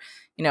 or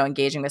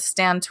engaging with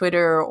Stan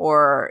Twitter,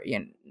 or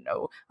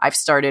I've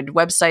started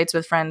websites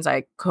with friends.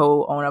 I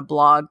co-own a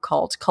blog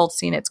called Cult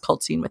Scene. It's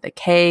Cult Scene with a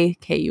K,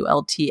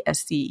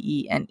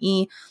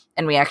 KULTSCENE.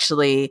 And we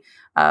actually,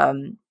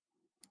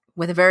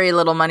 with very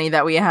little money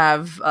that we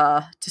have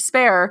to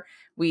spare,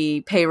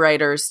 we pay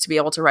writers to be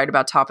able to write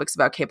about topics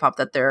about K-pop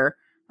that they're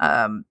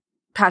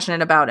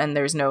passionate about, and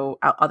there's no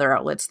other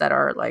outlets that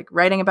are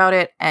writing about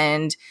it.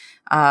 And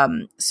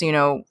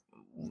so,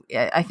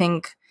 I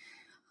think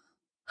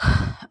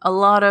a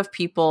lot of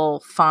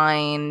people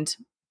find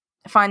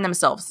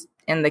themselves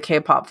in the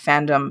K-pop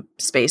fandom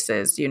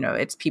spaces.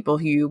 It's people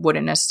who you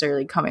wouldn't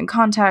necessarily come in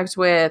contact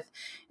with.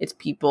 It's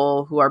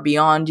people who are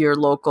beyond your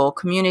local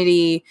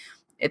community.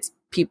 It's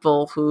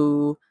people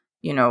who,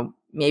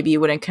 maybe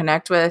you wouldn't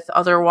connect with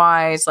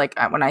otherwise.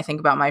 When I think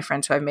about my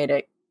friends who I've made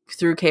it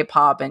through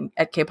K-pop and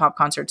at K-pop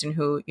concerts, and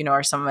who,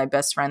 are some of my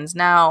best friends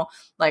now,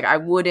 I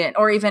wouldn't,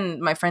 or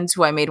even my friends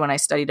who I made when I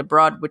studied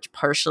abroad, which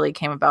partially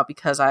came about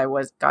because I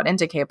got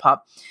into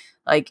K-pop.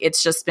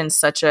 It's just been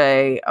such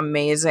a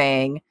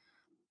amazing,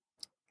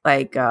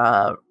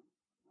 the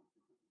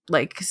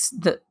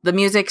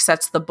music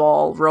sets the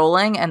ball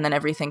rolling, and then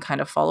everything kind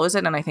of follows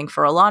it. And I think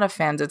for a lot of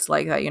fans, it's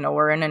like that,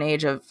 we're in an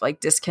age of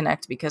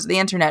disconnect because of the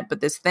internet,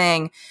 but this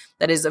thing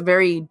that is a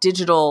very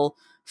digital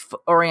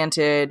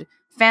oriented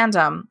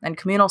fandom and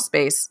communal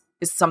space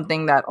is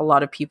something that a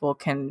lot of people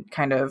can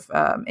kind of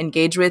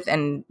engage with.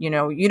 And,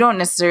 you don't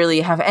necessarily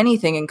have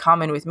anything in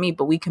common with me,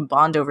 but we can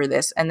bond over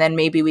this, and then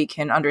maybe we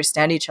can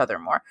understand each other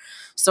more.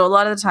 So a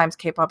lot of the times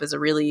K-pop is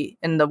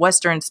in the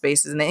Western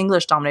spaces, in the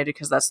English dominated,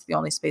 because that's the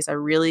only space I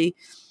really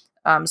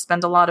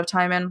spend a lot of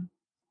time in.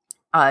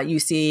 You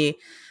see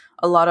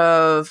a lot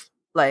of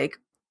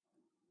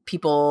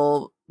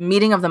people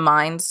meeting of the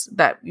minds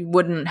that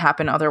wouldn't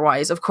happen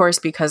otherwise. Of course,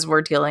 because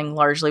we're dealing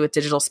largely with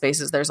digital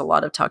spaces, there's a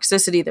lot of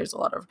toxicity, there's a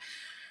lot of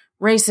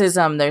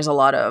racism.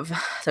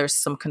 There's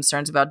some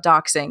concerns about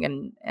doxing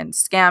and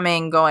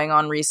scamming going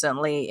on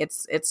recently.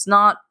 It's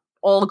not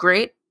all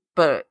great,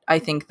 but I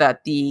think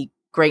that the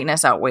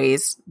greatness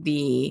outweighs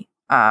the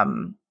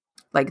the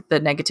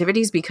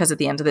negativities, because at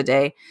the end of the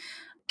day,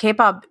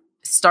 K-pop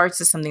starts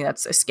as something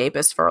that's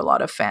escapist for a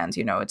lot of fans.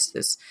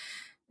 It's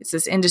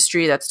this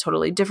industry that's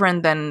totally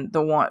different than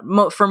the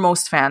one for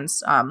most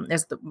fans,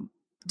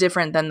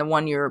 different than the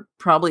one you're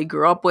probably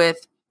grew up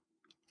with.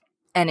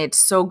 And it's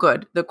so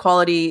good. The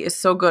quality is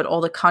so good.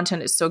 All the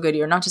content is so good.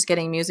 You're not just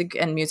getting music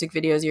and music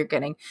videos. You're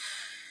getting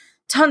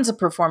tons of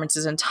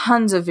performances and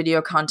tons of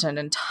video content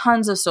and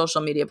tons of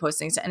social media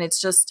postings. And it's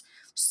just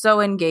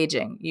so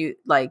engaging.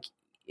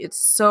 It's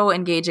so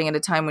engaging at a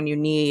time when you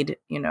need,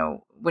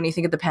 when you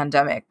think of the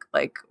pandemic,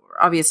 like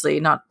obviously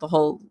not the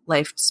whole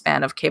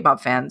lifespan of K-pop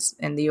fans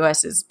in the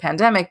US is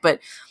pandemic, but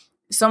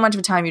so much of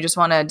the time you just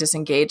want to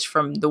disengage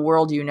from the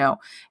world,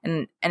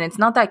 and it's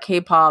not that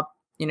K-pop,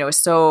 is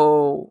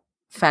so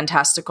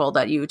fantastical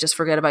that you just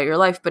forget about your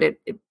life, but it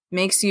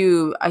makes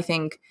you, I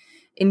think,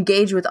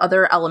 engage with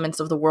other elements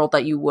of the world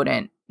that you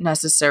wouldn't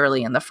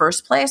necessarily in the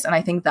first place. And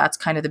I think that's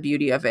kind of the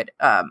beauty of it.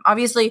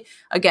 Obviously,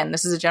 again,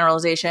 this is a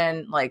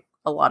generalization. Like,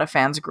 a lot of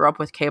fans grew up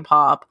with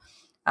K-pop.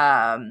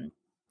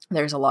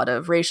 There's a lot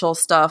of racial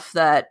stuff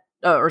that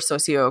or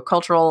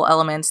socio-cultural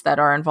elements that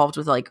are involved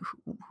with like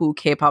who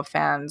K-pop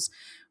fans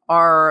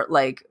are,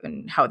 like,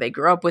 and how they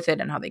grew up with it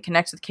and how they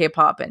connect with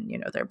K-pop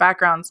and their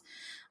backgrounds.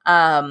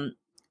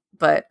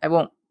 But I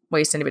won't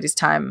waste anybody's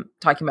time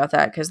talking about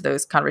that because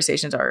those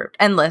conversations are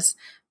endless.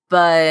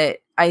 But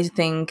I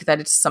think that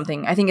it's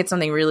something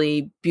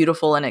really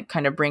beautiful, and it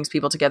kind of brings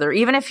people together,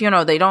 even if,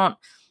 they don't,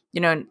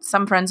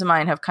 some friends of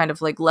mine have kind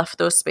of like left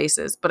those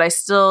spaces, but I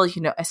still,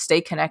 I stay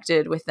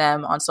connected with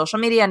them on social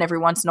media. And every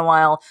once in a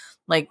while,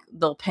 like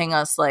they'll ping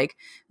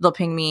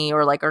me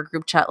or like our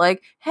group chat,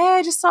 like, hey,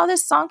 I just saw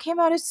this song came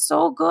out. It's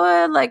so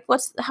good. Like,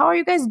 how are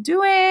you guys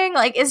doing?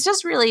 Like, it's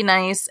just really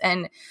nice.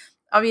 And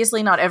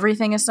obviously not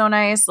everything is so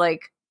nice.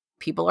 Like,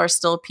 people are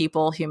still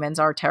people. Humans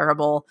are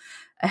terrible.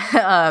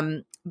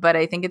 But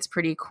I think it's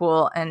pretty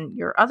cool. And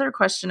your other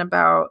question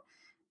about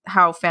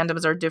how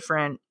fandoms are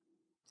different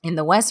in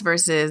the West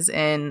versus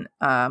in,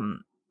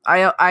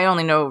 I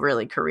only know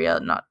really Korea,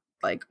 not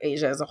like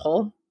Asia as a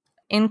whole.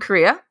 In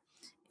Korea,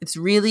 it's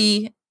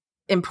really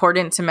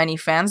important to many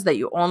fans that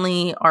you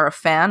only are a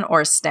fan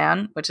or a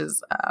stan, which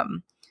is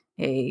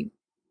a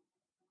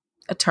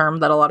term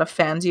that a lot of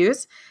fans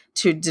use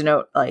to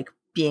denote like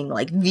being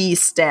like the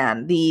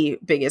stan, the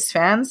biggest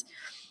fans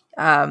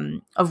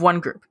of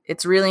one group.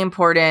 It's really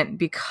important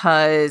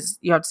because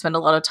you have to spend a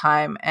lot of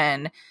time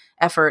and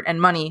effort and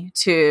money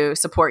to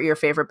support your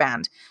favorite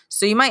band.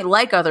 So you might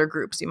like other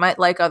groups, you might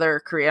like other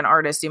Korean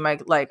artists, you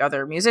might like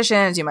other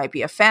musicians, you might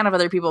be a fan of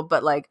other people,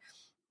 but like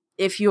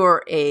if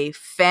you're a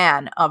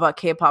fan of a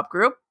K-pop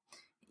group,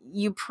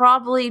 you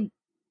probably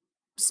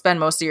spend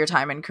most of your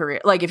time in Korea.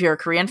 Like if you're a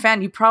Korean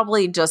fan, you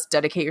probably just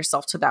dedicate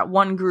yourself to that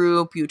one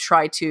group. You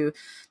try to,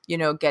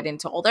 get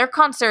into all their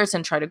concerts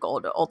and try to go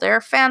to all their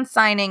fan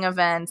signing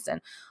events and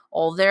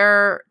all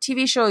their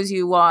TV shows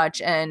you watch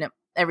and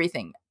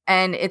everything.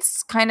 And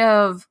it's kind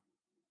of,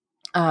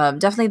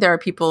 definitely there are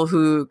people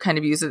who kind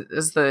of use it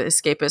as the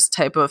escapist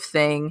type of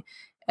thing,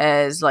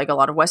 as like a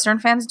lot of Western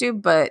fans do,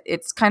 but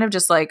it's kind of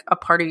just like a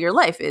part of your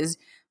life is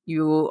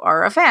you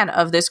are a fan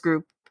of this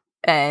group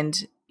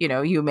and,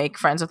 you make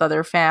friends with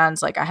other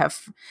fans. Like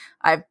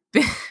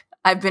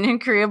I've been in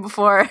Korea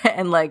before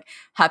and like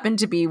happened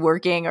to be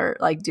working or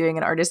like doing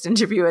an artist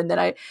interview. And then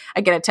I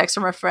get a text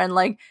from a friend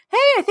like, hey,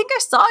 I think I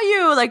saw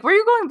you. Like, where are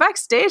you going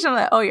backstage? I'm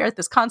like, oh, you're at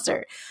this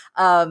concert.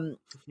 And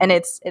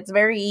it's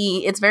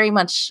very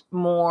much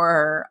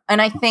more.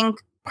 And I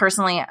think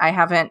personally, I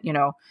haven't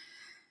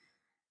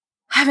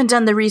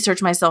done the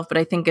research myself, but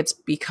I think it's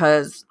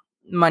because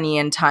money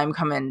and time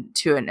come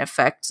into an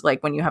effect.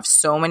 Like when you have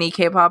so many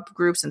K-pop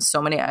groups and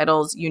so many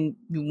idols, you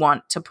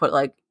want to put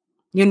like,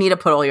 you need to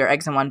put all your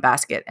eggs in one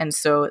basket. And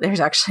so there's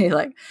actually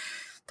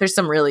there's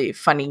some really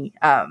funny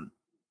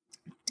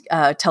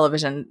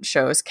television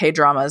shows,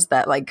 K-dramas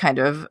that like kind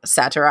of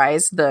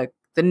satirize the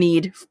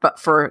need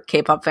for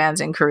K-pop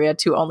fans in Korea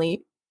to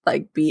only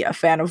like be a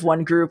fan of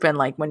one group. And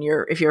like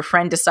if your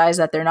friend decides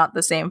that they're not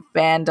the same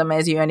fandom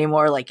as you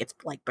anymore, like it's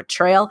like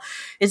betrayal.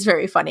 It's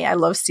very funny. I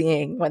love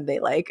seeing when they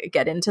like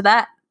get into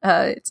that.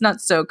 It's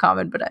not so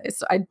common, but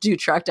I do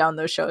track down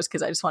those shows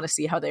because I just want to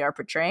see how they are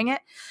portraying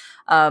it.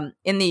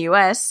 In the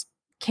US,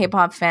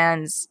 K-pop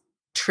fans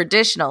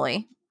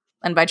traditionally,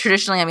 and by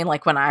traditionally, I mean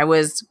like when I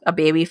was a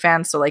baby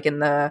fan, so like in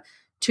the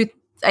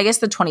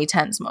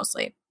 2010s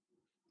mostly,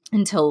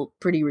 until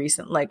pretty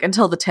recent, like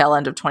until the tail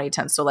end of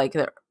 2010. So like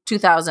the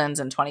 2000s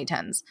and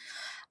 2010s,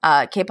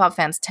 K-pop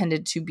fans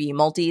tended to be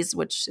multis,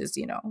 which is,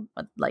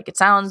 like it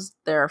sounds,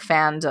 they're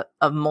fans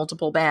of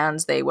multiple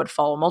bands. They would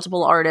follow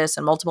multiple artists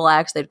and multiple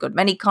acts. They'd go to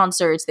many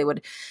concerts. They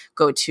would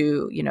go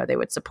to, they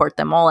would support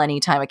them all.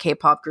 Anytime a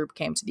K-pop group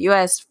came to the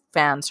US,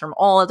 fans from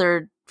all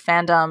other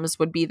fandoms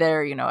would be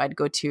there. I'd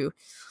go to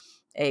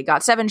a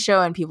GOT7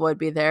 show and people would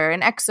be there,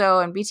 and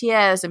EXO and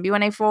BTS and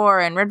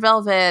B1A4 and Red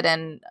Velvet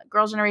and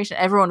Girl Generation.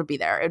 Everyone would be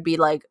there. It'd be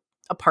like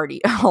a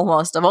party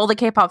almost of all the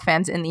K-pop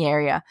fans in the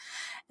area.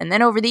 And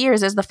then over the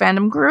years, as the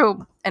fandom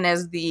grew and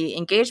as the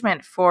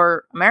engagement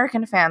for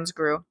American fans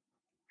grew,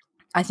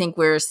 I think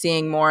we're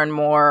seeing more and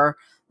more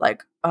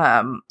like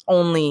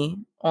only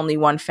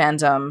one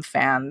fandom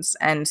fans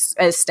and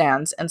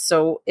stands. And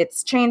so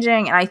it's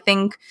changing. And I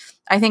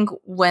think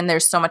when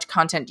there's so much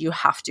content, you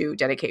have to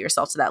dedicate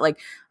yourself to that.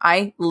 Like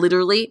I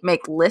literally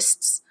make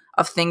lists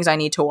of things I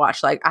need to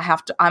watch. Like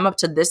I'm up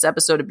to this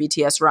episode of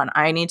BTS Run.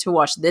 I need to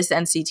watch this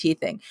NCT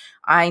thing.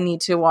 I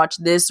need to watch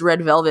this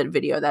Red Velvet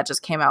video that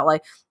just came out.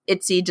 Like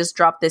ITZY just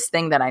dropped this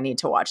thing that I need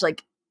to watch.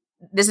 Like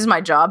this is my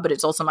job, but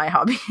it's also my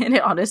hobby. And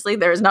honestly,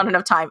 there is not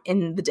enough time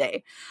in the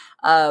day.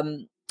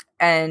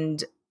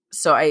 And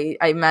so I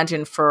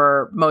imagine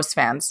for most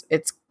fans,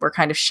 we're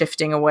kind of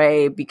shifting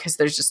away because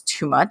there's just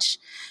too much.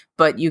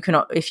 But you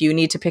can, if you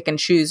need to pick and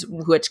choose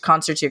which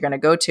concerts you're going to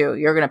go to,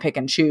 you're going to pick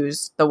and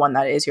choose the one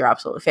that is your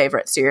absolute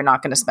favorite. So you're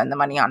not going to spend the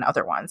money on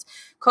other ones.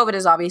 COVID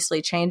is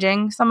obviously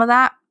changing some of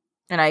that.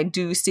 And I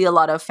do see a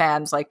lot of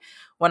fans, like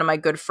one of my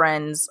good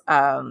friends,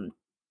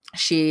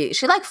 she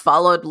like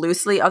followed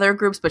loosely other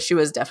groups, but she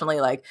was definitely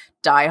like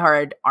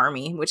diehard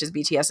ARMY, which is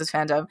BTS's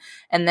fandom.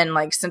 And then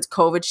like since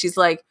COVID, she's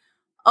like,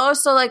 oh,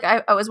 so like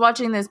I was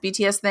watching this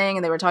BTS thing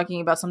and they were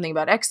talking about something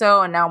about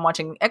EXO, and now I'm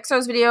watching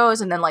EXO's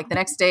videos. And then like the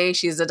next day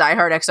she's a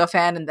diehard EXO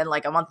fan. And then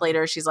like a month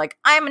later, she's like,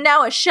 I'm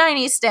now a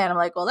SHINee stan. I'm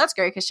like, well, that's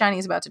great because SHINee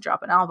is about to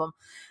drop an album.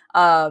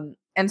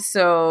 And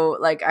so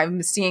like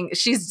I'm seeing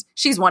she's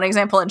one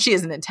example, and she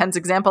is an intense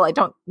example. I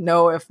don't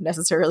know if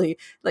necessarily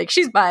like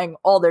she's buying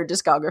all their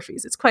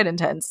discographies. It's quite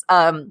intense.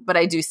 But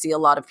I do see a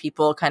lot of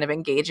people kind of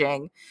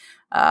engaging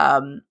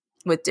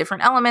with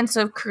different elements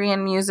of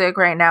Korean music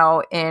right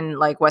now in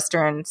like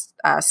Western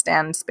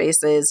stan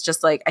spaces.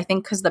 Just like, I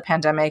think because the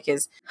pandemic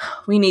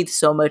we need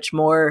so much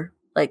more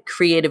like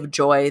creative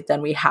joy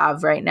than we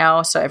have right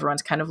now. So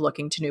everyone's kind of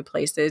looking to new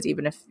places,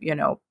 even if, you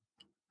know,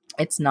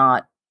 it's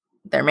not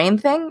their main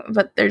thing,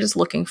 but they're just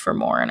looking for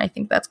more. And I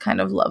think that's kind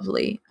of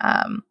lovely.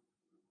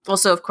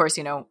 Also, of course,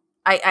 you know,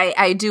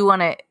 I do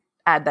want to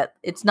add that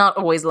it's not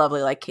always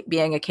lovely. Like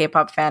being a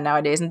K-pop fan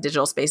nowadays in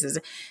digital spaces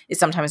is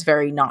sometimes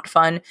very not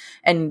fun.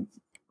 And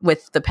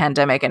with the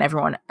pandemic and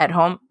everyone at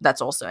home, that's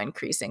also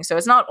increasing. So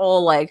it's not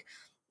all like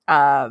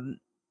fun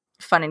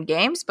and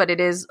games, but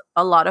it is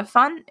a lot of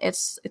fun.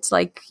 It's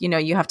like, you know,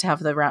 you have to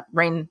have the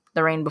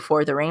rain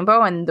before the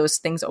rainbow, and those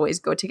things always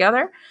go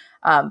together.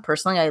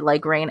 Personally, I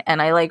like rain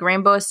and I like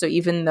rainbows. So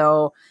even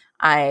though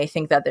I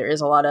think that there is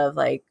a lot of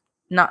like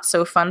not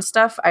so fun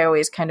stuff, I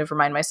always kind of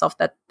remind myself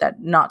that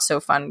not so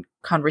fun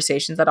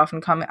conversations that often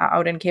come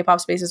out in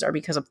K-pop spaces are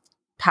because of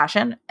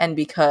passion and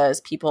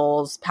because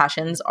people's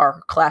passions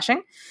are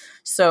clashing.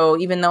 So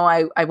even though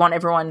I want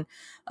everyone,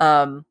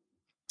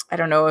 I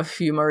don't know if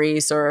you,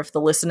 Maurice, or if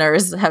the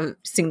listeners have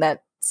seen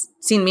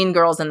Mean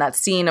Girls and that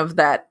scene of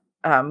that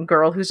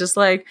girl who's just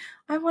like,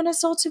 I want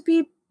us all to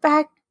be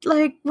back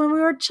like when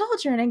we were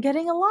children and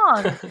getting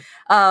along.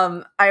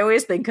 I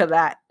always think of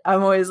that.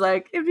 I'm always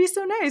like, it'd be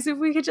so nice if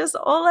we could just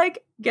all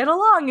like get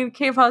along in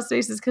K-pop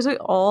spaces, because we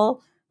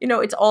all, you know,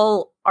 it's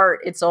all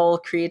art, it's all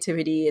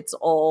creativity, it's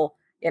all,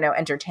 you know,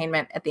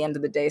 entertainment at the end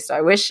of the day. So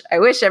I wish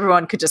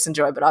everyone could just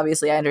enjoy, but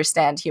obviously I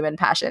understand human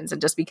passions,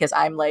 and just because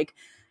I'm like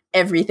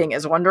everything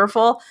is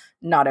wonderful,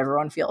 not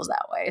everyone feels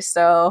that way.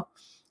 So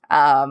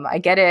I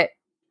get it.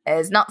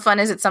 As not fun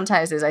as it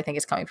sometimes is, I think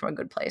it's coming from a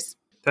good place.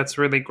 That's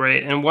really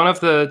great. And one of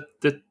the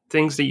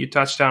things that you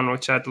touched on,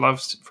 which I'd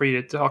love for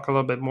you to talk a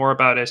little bit more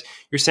about, is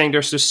you're saying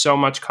there's just so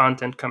much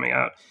content coming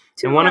out.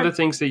 And one of the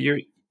things that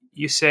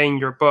you say in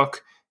your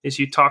book is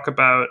you talk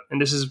about,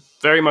 and this is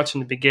very much in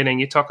the beginning,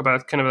 you talk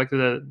about kind of like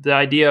the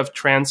idea of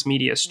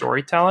transmedia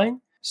storytelling.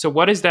 So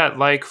what is that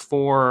like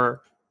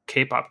for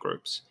K-pop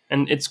groups?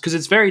 And it's because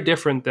it's very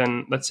different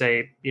than, let's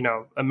say, you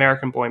know,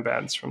 American boy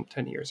bands from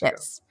 10 years ago.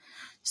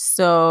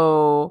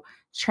 So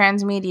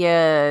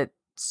transmedia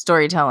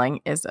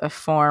storytelling is a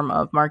form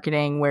of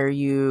marketing where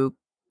you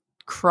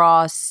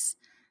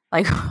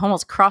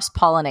almost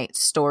cross-pollinate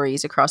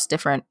stories across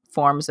different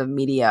forms of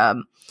media.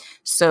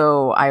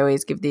 So I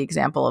always give the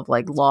example of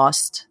like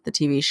Lost, the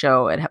TV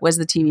show. It was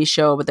the TV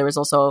show, but there was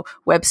also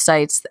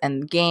websites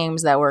and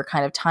games that were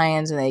kind of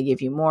tie-ins, and they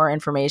give you more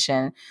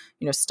information.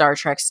 You know, Star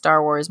Trek,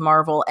 Star Wars,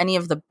 Marvel, any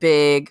of the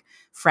big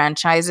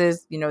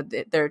franchises, you know,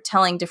 they're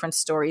telling different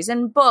stories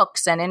in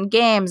books and in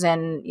games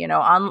and, you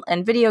know,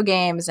 and video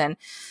games and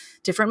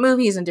different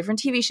movies and different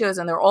TV shows,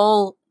 and they're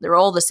all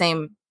the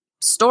same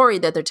story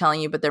that they're telling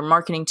you, but they're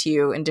marketing to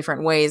you in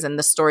different ways, and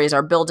the stories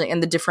are building,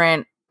 and the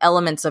different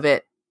elements of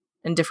it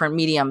in different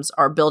mediums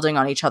are building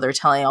on each other,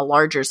 telling a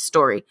larger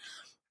story.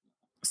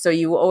 So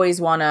you always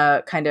want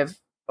to kind of,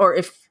 or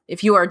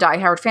if you are a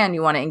diehard fan,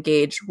 you want to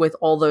engage with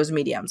all those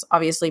mediums.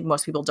 Obviously,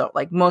 most people don't.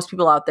 Like most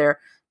people out there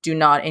do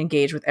not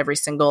engage with every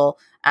single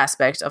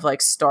aspect of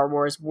like Star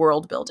Wars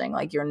world building.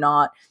 Like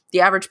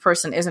the average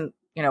person isn't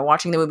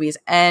watching the movies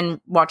and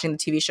watching the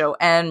TV show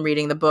and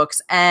reading the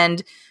books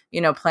and,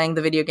 playing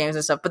the video games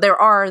and stuff. But there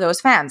are those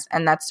fans,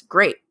 and that's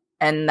great.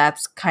 And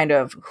that's kind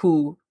of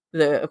who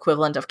the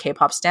equivalent of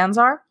K-pop stans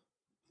are.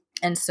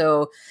 And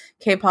so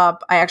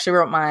K-pop, I actually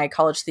wrote my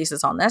college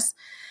thesis on this.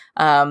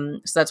 So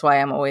that's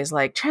why I'm always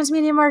like,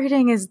 transmedia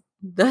marketing is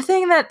the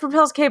thing that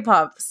propels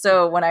K-pop.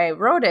 So when I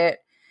wrote it,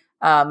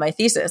 my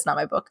thesis, not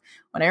my book,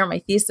 when I wrote my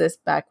thesis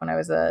back when I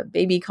was a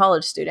baby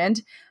college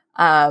student,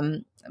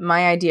 my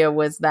idea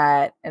was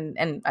that,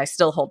 and I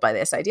still hold by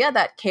this idea,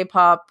 that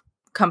K-pop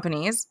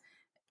companies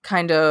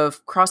kind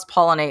of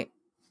cross-pollinate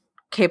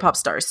K-pop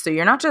stars. So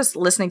you're not just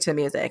listening to the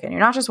music and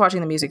you're not just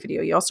watching the music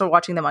video. You're also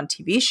watching them on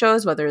TV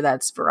shows, whether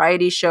that's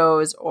variety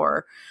shows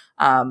or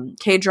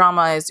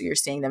K-dramas. You're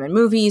seeing them in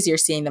movies. You're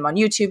seeing them on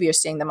YouTube. You're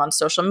seeing them on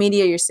social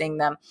media. You're seeing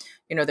them,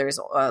 there's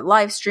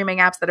live streaming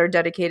apps that are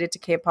dedicated to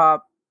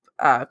K-pop.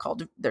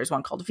 There's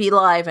one called V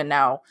Live, and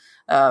now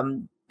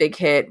Big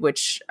Hit,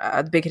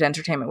 Big Hit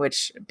Entertainment,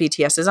 which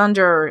BTS is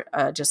under,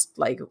 just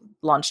like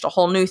launched a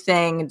whole new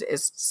thing,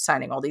 is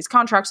signing all these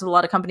contracts with a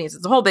lot of companies.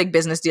 It's a whole big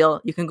business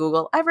deal. You can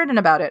Google. I've written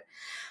about it.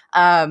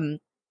 And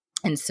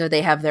so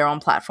they have their own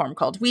platform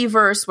called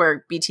Weverse,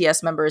 where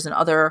BTS members and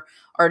other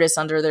artists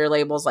under their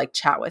labels like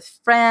chat with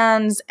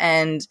friends,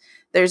 and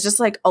there's just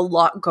like a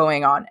lot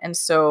going on. And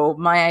so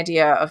my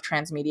idea of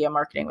transmedia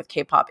marketing with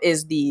K-pop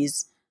is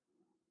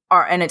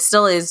and it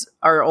still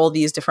are all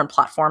these different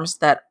platforms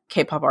that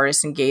K-pop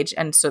artists engage.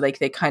 And so like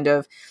they kind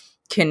of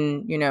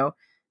can,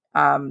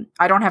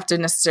 I don't have to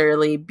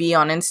necessarily be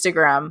on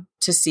Instagram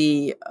to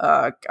see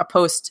a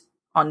post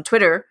on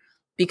Twitter,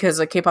 because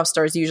a K-pop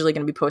star is usually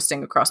going to be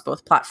posting across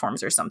both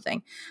platforms or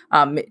something.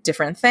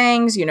 Different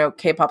things,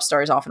 K-pop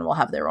stars often will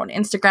have their own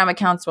Instagram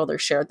accounts where they'll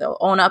share their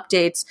own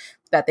updates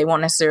that they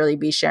won't necessarily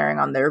be sharing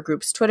on their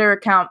group's Twitter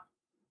account.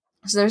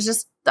 So there's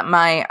just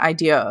my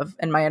idea of,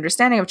 and my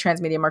understanding of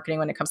transmedia marketing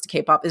when it comes to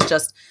K-pop is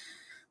just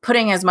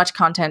putting as much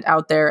content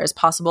out there as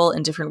possible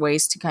in different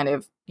ways to kind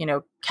of,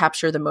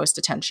 capture the most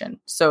attention.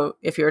 So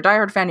if you're a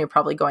diehard fan, you're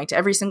probably going to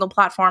every single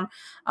platform.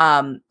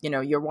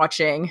 You're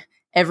watching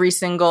every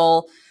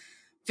single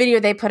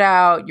video they put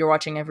out. You're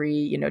watching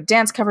every,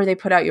 dance cover they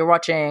put out. You're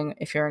watching,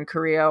 if you're in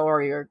Korea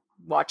or you're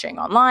watching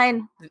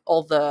online,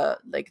 all the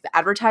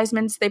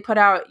advertisements they put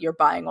out. You're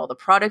buying all the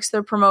products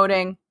they're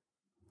promoting.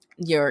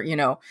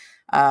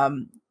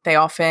 They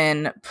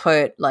often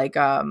put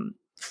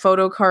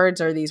photo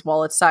cards or these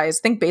wallet size,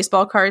 think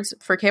baseball cards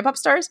for K-pop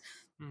stars.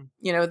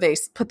 They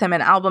put them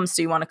in albums.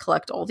 So you want to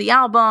collect all the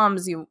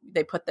albums,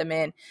 they put them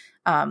in,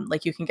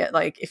 you can get,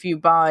 if you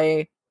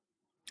buy,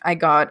 I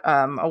got,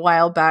 a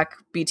while back,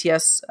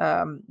 BTS,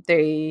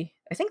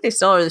 I think they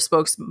still are the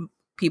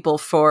spokespeople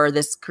for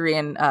this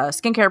Korean,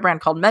 skincare brand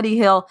called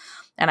Mediheal.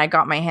 And I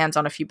got my hands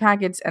on a few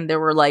packets, and there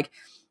were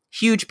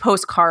huge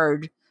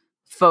postcard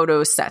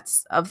photo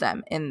sets of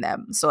them in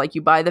them. So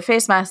you buy the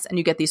face mask and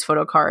you get these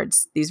photo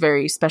cards, these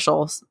very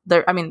special,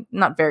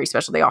 not very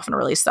special, they often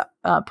release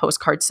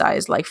postcard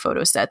size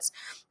photo sets,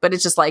 but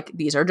it's just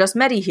these are just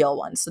Mediheal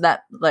ones. So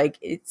that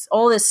it's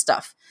all this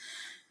stuff.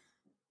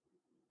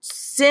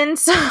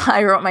 Since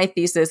I wrote my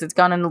thesis, it's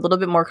gotten a little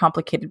bit more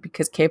complicated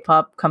because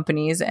K-pop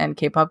companies and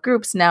K-pop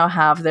groups now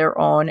have their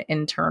own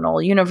internal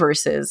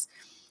universes.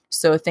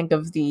 So think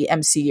of the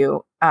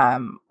MCU,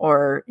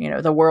 or,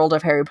 the world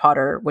of Harry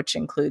Potter, which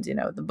includes,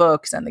 the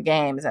books and the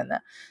games and the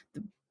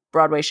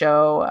Broadway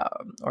show,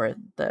 or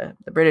the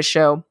British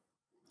show,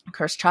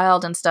 Cursed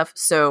Child and stuff.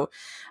 So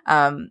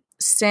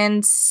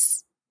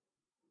since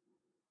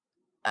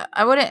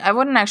I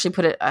wouldn't actually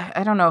put it,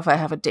 I don't know if I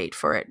have a date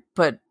for it,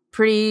 but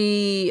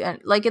pretty,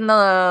 in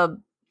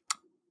the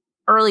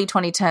early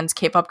 2010s,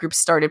 K-pop groups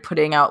started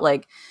putting out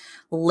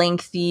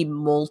lengthy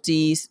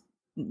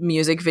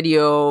music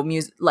video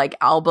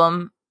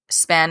album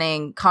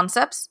spanning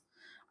concepts.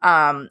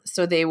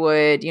 So they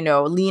would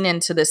lean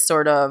into this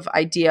sort of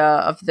idea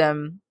of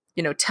them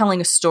telling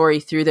a story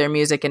through their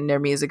music and their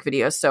music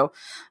videos. So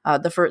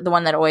the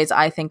one that always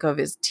I think of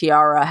is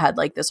Tiara, had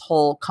this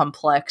whole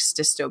complex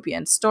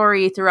dystopian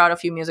story throughout a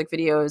few music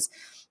videos.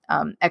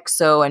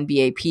 EXO and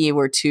BAP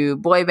were two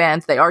boy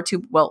bands. They are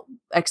two, well,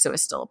 EXO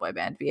is still a boy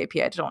band. BAP,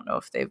 I don't know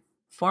if they've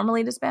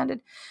formally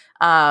disbanded.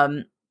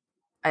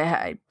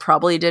 I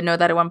probably did know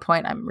that at one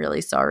point. I'm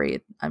really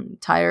sorry. I'm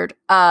tired.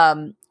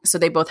 So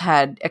they both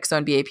had, EXO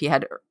and BAP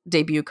had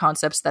debut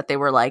concepts that they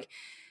were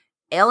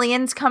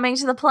aliens coming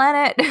to the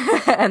planet.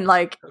 And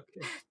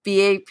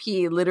BAP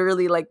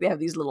literally they have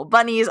these little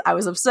bunnies. I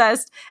was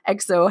obsessed.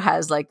 EXO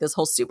has this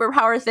whole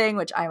superpower thing,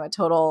 which I'm a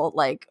total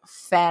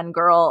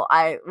fangirl.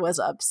 I was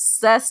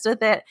obsessed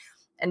with it.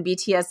 And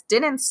BTS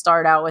didn't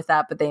start out with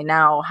that, but they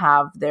now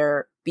have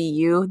their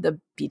BU,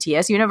 the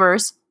BTS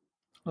universe,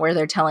 where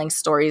they're telling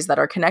stories that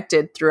are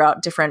connected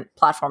throughout different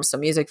platforms. So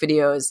music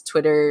videos,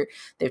 Twitter,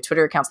 they have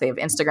Twitter accounts, they have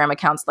Instagram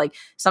accounts. Like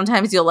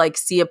sometimes you'll like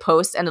see a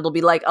post and it'll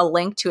be like a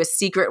link to a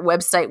secret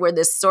website where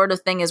this sort of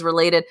thing is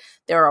related.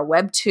 There are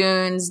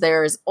webtoons,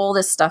 there's all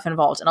this stuff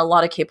involved. And a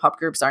lot of K-pop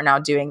groups are now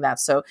doing that.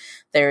 So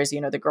there's,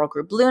 the girl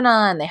group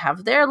Luna, and they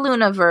have their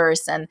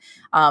Lunaverse.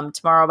 And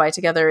Tomorrow by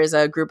Together is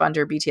a group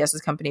under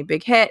BTS's company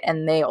Big Hit,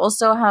 and they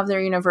also have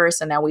their universe.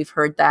 And now we've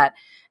heard that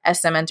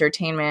SM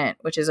Entertainment,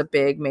 which is a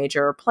big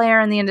major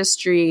player in the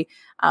industry,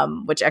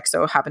 which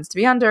EXO happens to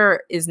be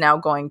under, is now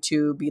going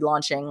to be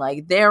launching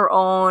like their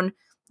own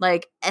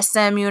like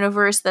SM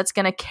universe that's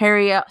going to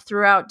carry out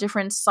throughout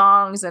different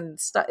songs and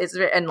stuff.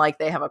 And like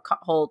they have a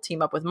whole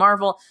team up with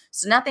Marvel.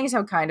 So now things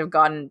have kind of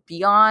gotten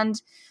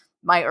beyond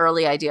my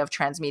early idea of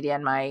transmedia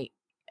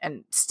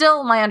and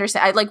still my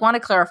understanding. I like want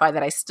to clarify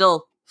that I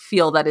still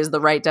feel that is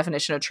the right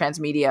definition of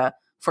transmedia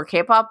for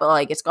K-pop, but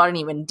like it's gotten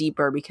even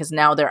deeper because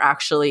now they're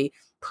actually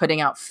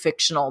putting out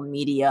fictional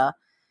media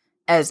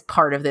as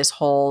part of this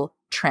whole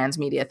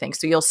transmedia thing.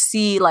 So you'll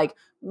see like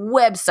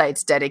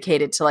websites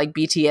dedicated to like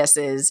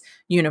BTS's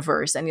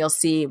universe, and you'll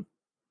see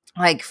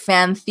like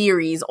fan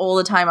theories all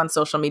the time on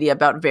social media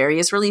about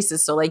various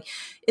releases. So like,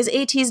 is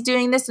ATEEZ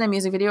doing this in a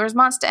music video, or is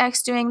Monsta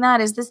X doing that?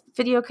 Is this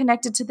video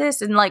connected to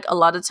this? And like a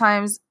lot of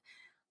times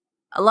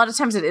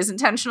it is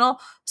intentional.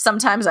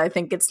 Sometimes I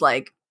think it's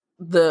like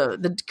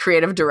the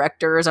creative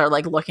directors are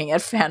like looking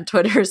at fan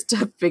Twitters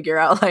to figure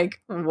out like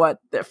what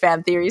the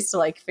fan theories to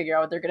like figure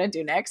out what they're gonna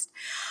do next.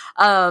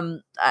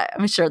 I'm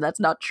sure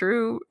that's not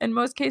true in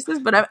most cases,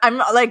 but I'm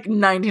like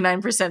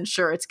 99%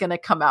 sure it's gonna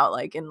come out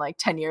like in like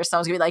 10 years.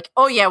 Someone's gonna be like,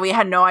 oh yeah, we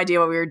had no idea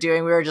what we were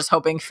doing. We were just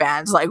hoping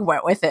fans like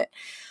went with it.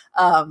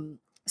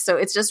 So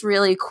it's just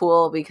really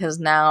cool because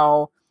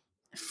now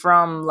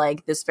from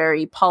like this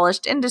very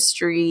polished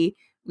industry,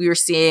 we were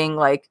seeing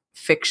like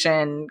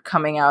fiction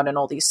coming out and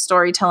all these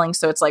storytelling.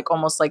 So it's like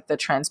almost like the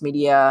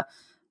transmedia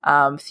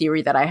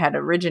theory that I had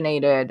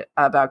originated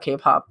about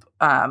K-pop,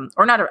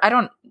 or not. I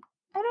don't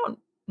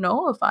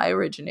know if I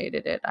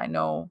originated it. I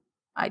know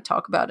I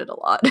talk about it a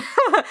lot.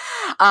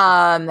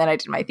 And I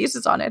did my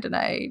thesis on it, and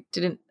I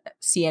didn't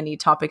see any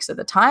topics at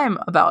the time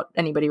about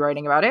anybody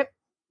writing about it.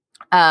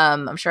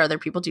 I'm sure other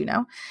people do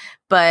now,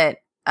 but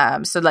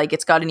so like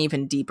it's gotten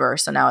even deeper.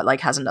 So now it like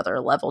has another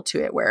level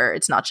to it where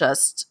it's not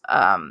just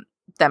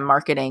them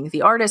marketing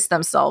the artists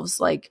themselves,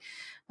 like,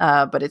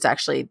 but it's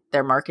actually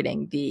they're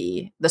marketing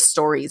the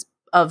stories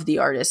of the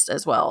artist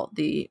as well.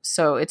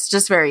 So it's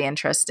just very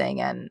interesting,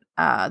 and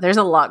there's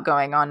a lot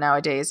going on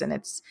nowadays,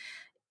 and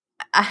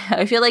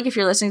I feel like if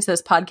you're listening to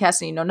this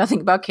podcast and you know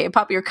nothing about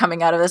K-pop, you're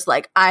coming out of this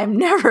like, I'm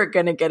never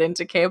going to get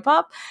into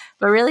K-pop.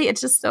 But really,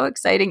 it's just so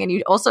exciting, and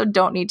you also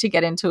don't need to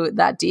get into it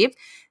that deep.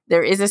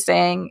 There is a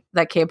saying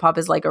that K-pop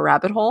is like a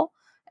rabbit hole,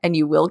 and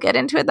you will get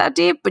into it that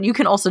deep, but you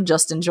can also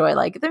just enjoy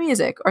like the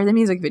music or the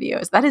music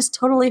videos. That is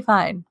totally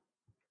fine.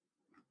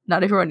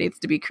 Not everyone needs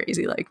to be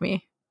crazy like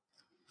me.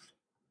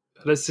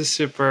 This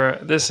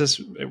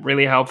is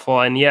really helpful.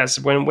 And yes,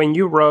 when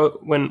you wrote,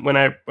 when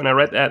I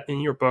read that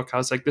in your book, I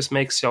was like, this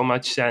makes so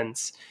much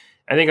sense.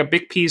 I think a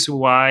big piece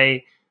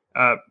why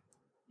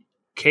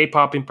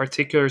K-pop in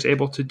particular is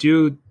able to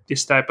do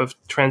this type of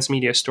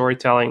transmedia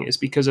storytelling is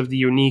because of the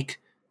unique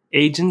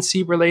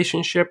agency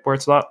relationship, where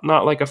it's not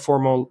like a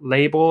formal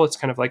label. It's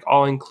kind of like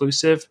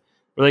all-inclusive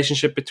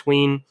relationship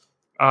between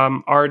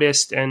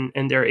artists and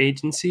their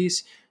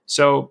agencies.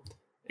 So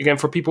again,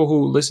 for people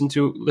who listen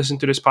to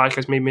this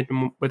podcast, maybe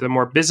with a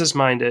more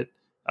business-minded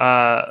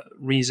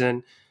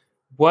reason,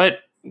 what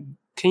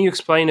can you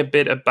explain a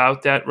bit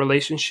about that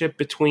relationship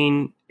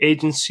between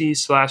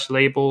agencies /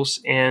 labels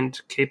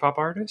and K-pop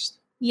artists?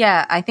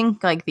 Yeah, I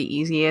think like the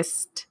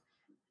easiest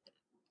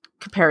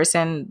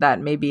comparison that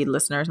maybe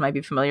listeners might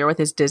be familiar with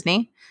is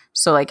Disney.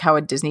 So like how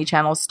a Disney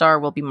Channel star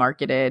will be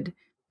marketed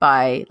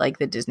by like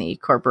the Disney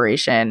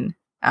Corporation.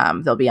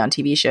 They'll be on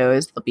TV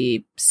shows, they'll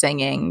be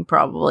singing,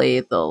 probably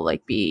they'll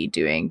like be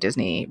doing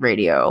Disney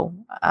radio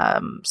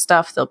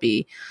stuff. They'll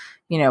be,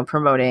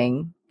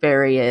 promoting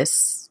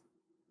various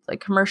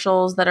like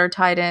commercials that are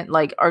tied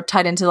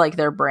into like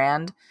their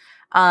brand.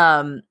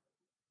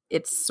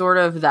 It's sort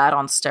of that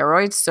on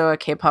steroids. So a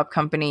K-pop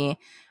company,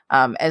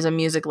 as a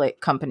music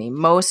company,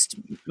 most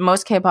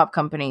K-pop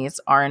companies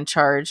are in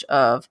charge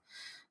of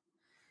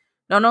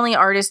not only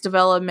artist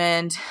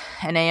development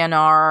and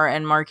A&R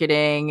and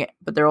marketing,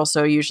 but they're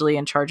also usually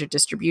in charge of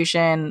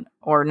distribution.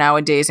 Or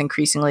nowadays,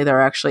 increasingly, there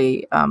are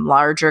actually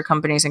larger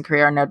companies in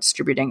Korea are now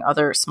distributing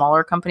other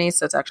smaller companies.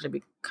 So it's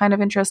actually kind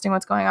of interesting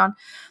what's going on.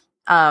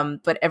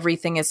 But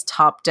everything is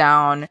top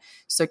down.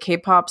 So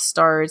K-pop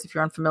stars, if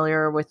you're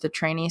unfamiliar with the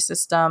trainee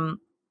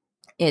system,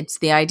 it's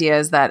the idea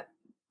is that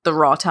the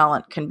raw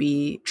talent can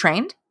be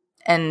trained.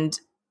 And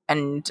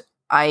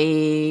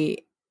I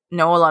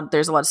know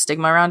there's a lot of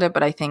stigma around it,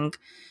 but I think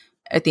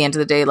at the end of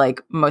the day,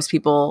 like most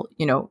people,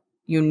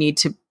 you need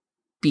to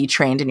be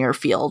trained in your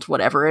field,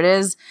 whatever it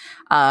is.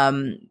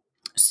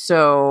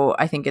 So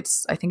I think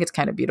it's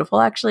kind of beautiful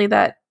actually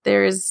that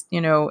there's,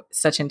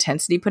 such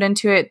intensity put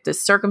into it, the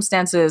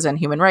circumstances and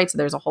human rights.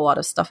 There's a whole lot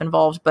of stuff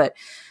involved, but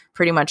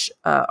pretty much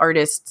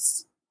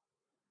artists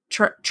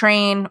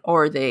train,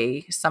 or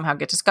they somehow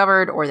get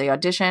discovered, or they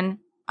audition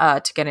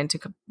to get into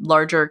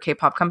larger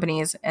K-pop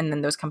companies, and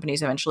then those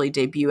companies eventually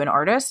debut an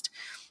artist,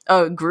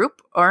 a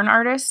group, or an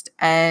artist,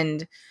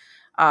 and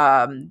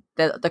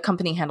the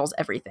company handles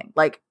everything,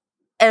 like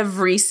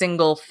every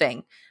single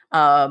thing.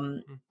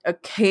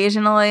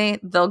 Occasionally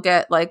they'll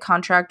get like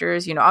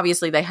contractors,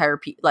 obviously they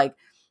hire like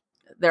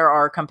there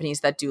are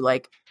companies that do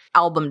like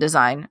album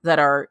design that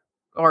are,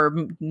 or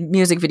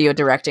music video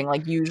directing.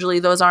 Like usually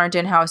those aren't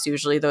in-house.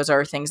 Usually those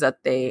are things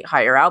that they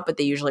hire out, but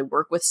they usually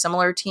work with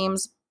similar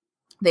teams.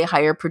 They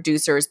hire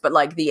producers, but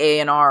like the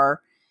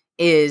A&R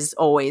is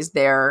always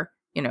their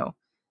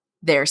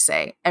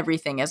say.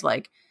 Everything is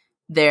like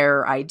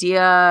their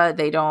idea.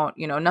 They don't,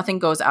 nothing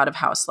goes out of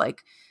house.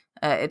 Like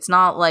it's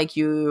not like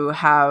you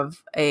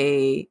have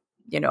a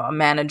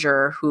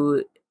manager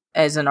who,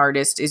 as an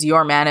artist, is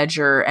your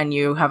manager, and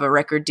you have a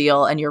record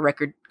deal, and your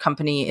record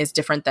company is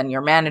different than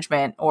your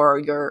management, or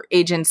your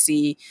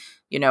agency,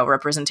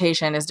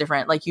 representation is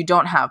different. Like you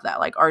don't have that.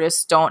 Like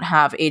artists don't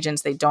have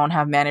agents. They don't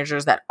have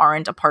managers that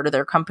aren't a part of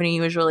their company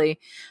usually.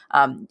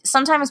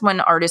 Sometimes when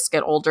artists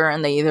get older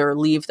and they either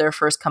leave their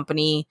first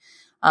company,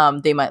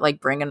 they might like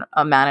bring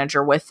a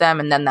manager with them,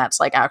 and then that's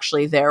like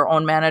actually their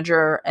own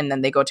manager, and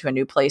then they go to a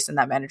new place and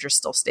that manager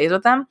still stays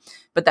with them.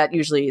 But that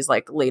usually is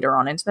like later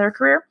on into their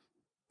career.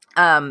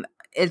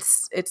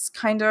 It's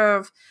kind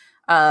of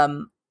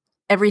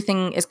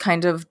everything is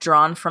kind of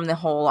drawn from the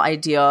whole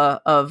idea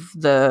of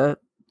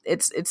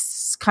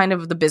it's kind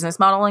of the business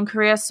model in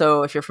Korea.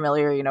 So if you're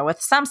familiar, with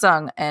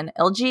Samsung and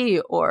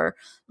LG or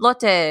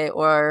Lotte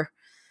or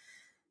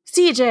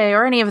CJ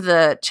or any of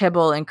the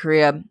chaebol in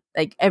Korea,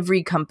 like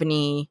every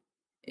company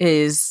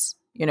is,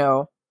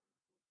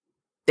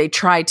 they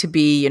try to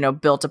be,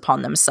 built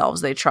upon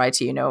themselves. They try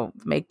to,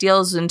 make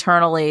deals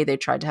internally. They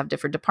try to have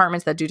different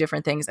departments that do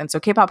different things. And so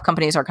K-pop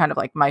companies are kind of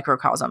like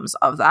microcosms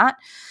of that.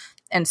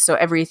 And so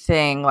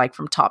everything like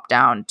from top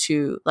down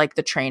to like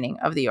the training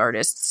of the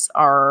artists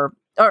or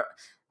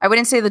I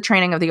wouldn't say the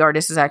training of the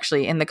artist is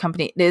actually in the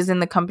company. It is in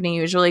the company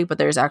usually, but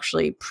there's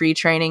actually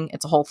pre-training.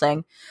 It's a whole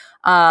thing.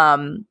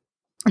 And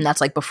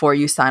that's like before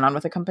you sign on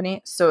with a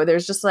company. So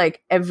there's just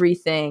like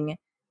everything.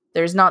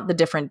 There's not the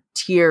different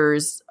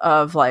tiers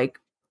of like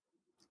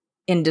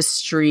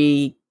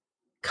industry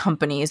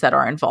companies that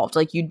are involved.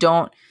 Like you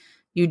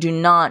do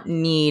not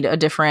need a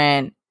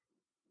different,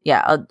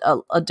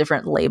 a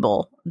different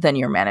label than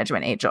your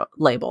management agent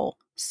label.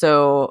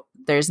 So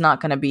there's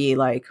not going to be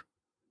like,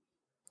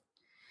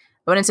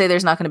 I wouldn't say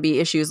there's not going to be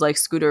issues like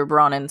Scooter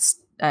Braun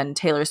and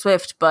Taylor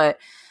Swift, but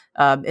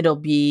it'll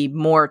be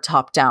more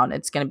top down.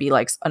 It's going to be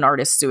like an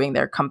artist suing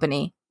their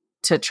company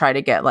to try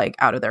to get like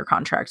out of their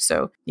contract.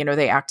 So,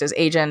 they act as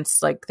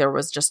agents. Like there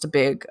was just a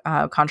big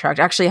contract,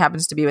 actually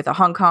happens to be with a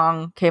Hong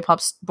Kong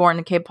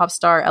born K-pop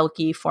star,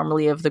 Elkie,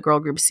 formerly of the girl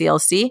group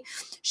CLC.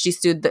 She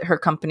sued her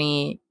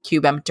company,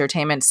 Cube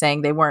Entertainment,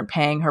 saying they weren't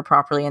paying her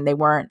properly and they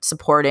weren't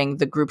supporting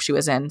the group she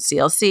was in,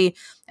 CLC,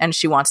 and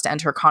she wants to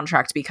end her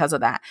contract because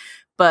of that.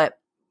 But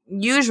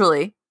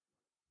usually,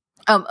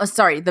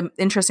 the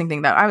interesting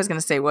thing that I was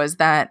going to say was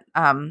that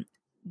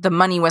the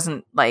money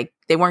wasn't like,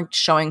 they weren't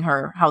showing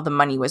her how the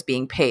money was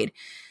being paid.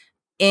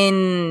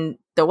 In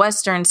the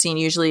Western scene,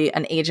 usually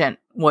an agent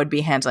would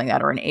be handling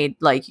that, or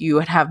like you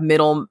would have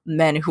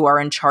middlemen who are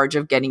in charge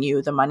of getting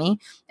you the money,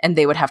 and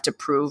they would have to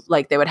prove,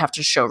 like they would have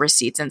to show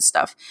receipts and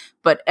stuff.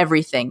 But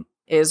everything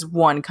is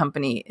one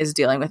company is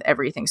dealing with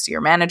everything. So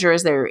your manager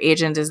is there, your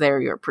agent is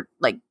there, you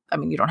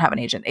don't have an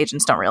agent.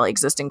 Agents don't really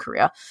exist in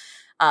Korea,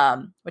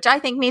 which I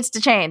think needs to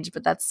change,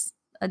 but that's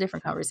a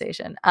different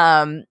conversation.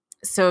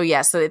 So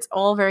it's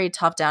all very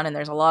top down, and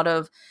there's a lot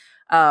of,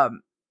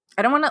 I'm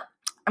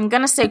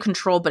going to say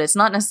control, but it's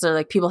not necessarily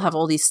like people have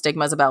all these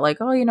stigmas about like,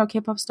 oh,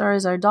 K-pop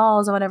stars are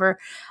dolls or whatever.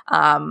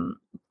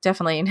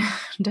 Definitely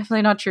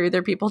not true.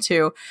 They're people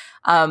too.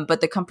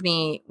 But the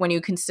company, when you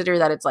consider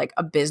that it's like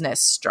a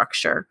business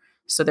structure,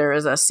 so there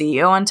is a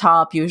CEO on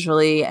top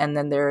usually, and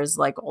then there's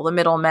like all the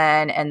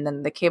middlemen, and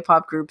then the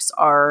K-pop groups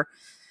are,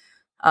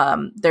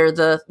 they're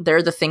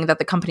the thing that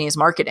the company is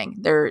marketing.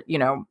 They're,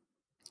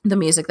 the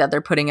music that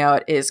they're putting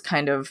out is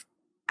kind of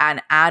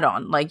an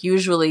add-on. Like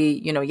usually,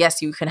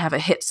 yes, you can have a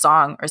hit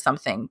song or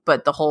something,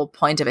 but the whole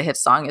point of a hit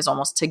song is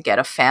almost to get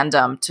a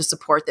fandom to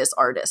support this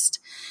artist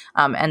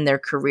and their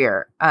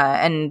career.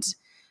 And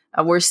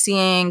we're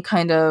seeing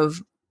kind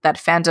of that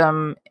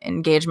fandom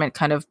engagement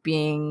kind of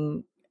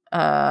being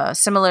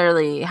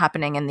similarly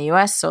happening in the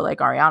US. So like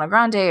Ariana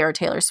Grande or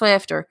Taylor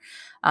Swift or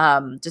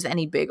just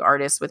any big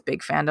artist with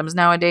big fandoms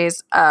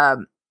nowadays.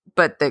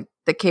 But the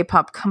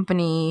K-pop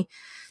company,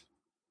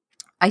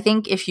 I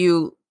think if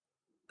you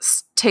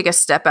take a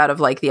step out of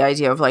like the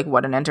idea of like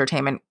what an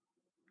entertainment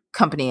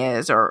company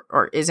is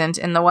or isn't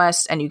in the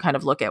West, and you kind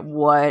of look at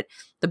what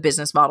the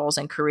business models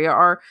in Korea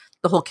are,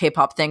 the whole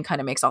K-pop thing kind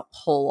of makes a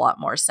whole lot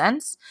more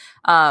sense.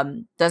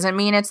 Doesn't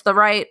mean it's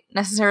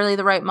necessarily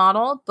the right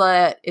model,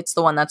 but it's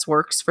the one that's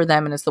works for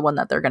them, and it's the one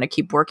that they're going to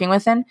keep working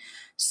within.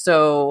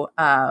 So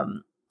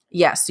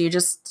so you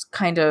just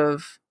kind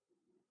of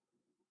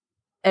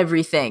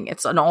everything.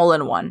 It's an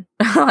all-in-one.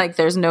 Like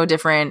there's no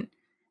different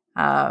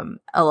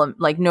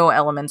like no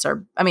elements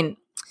are, I mean,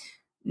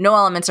 no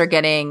elements are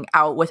getting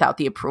out without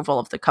the approval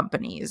of the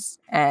companies,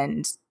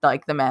 and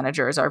like the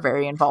managers are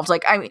very involved.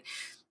 Like, I mean,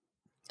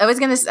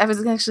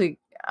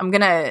 I'm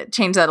gonna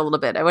change that a little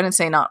bit. I wouldn't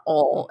say not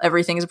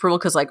everything is approval,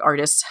 because like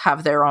artists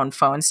have their own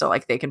phones, so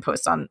like they can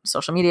post on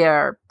social media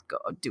or go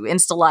do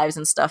Insta lives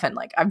and stuff. And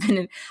like I've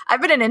been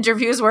in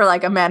interviews where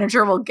like a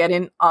manager will get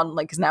in on,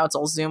 like, because now it's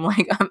all Zoom.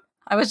 Like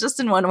I was just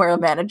in one where a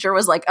manager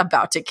was like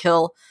about to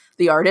kill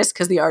the artist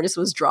because the artist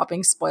was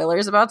dropping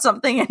spoilers about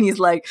something, and he's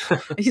like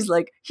he's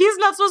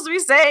not supposed to be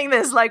saying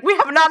this, like we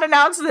have not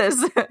announced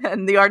this.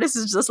 And the artist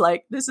is just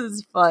like, this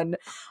is fun.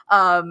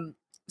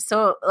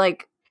 So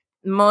like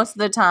most of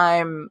the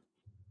time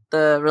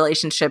the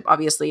relationship,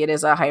 obviously it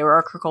is a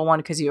hierarchical one,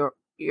 because you're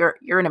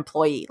an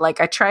employee. Like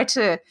I try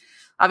to,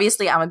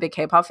 obviously I'm a big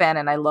K-pop fan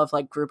and I love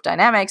like group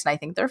dynamics and I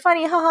think they're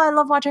funny, haha, I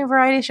love watching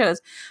variety shows,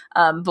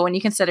 but when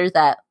you consider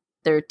that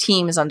their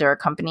team is under a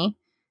company,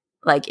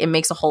 like it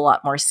makes a whole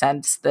lot more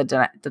sense,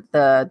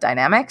 the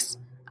dynamics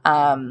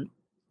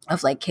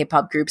of like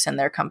K-pop groups and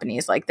their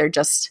companies. Like they're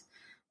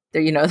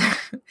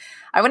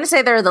I wouldn't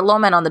say they're the low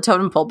men on the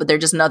totem pole, but they're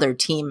just another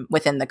team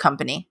within the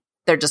company.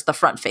 They're just the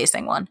front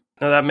facing one.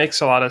 No, that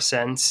makes a lot of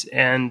sense,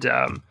 and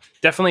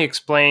definitely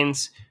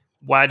explains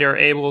why they're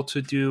able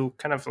to do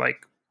kind of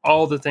like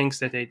all the things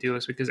that they do,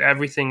 is because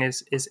everything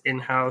is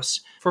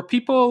in-house. For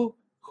people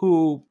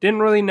who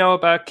didn't really know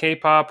about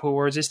K-pop, who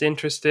were just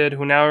interested,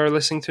 who now are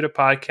listening to the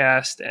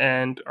podcast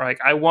and are like,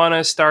 I want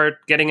to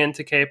start getting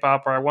into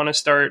K-pop, or I want to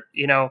start,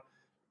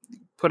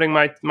 putting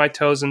my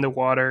toes in the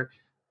water.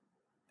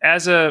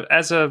 As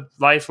a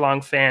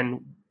lifelong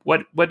fan,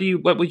 what would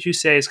you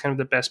say is kind of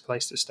the best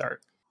place to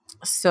start?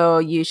 So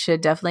you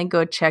should definitely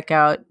go check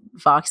out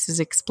Vox's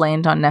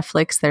Explained on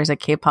Netflix. There's a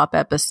K-pop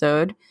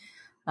episode.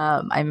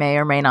 I may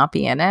or may not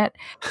be in it,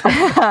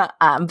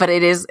 but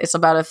it's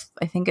about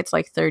I think it's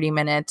like 30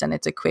 minutes, and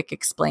it's a quick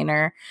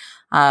explainer.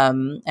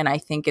 And I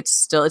think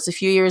it's a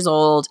few years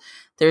old.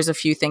 There's a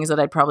few things that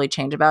I'd probably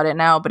change about it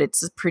now, but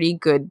it's a pretty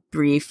good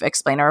brief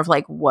explainer of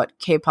like what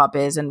K-pop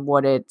is and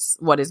what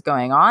is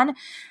going on.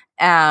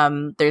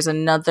 There's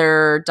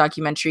another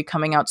documentary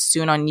coming out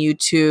soon on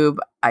YouTube.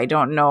 I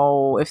don't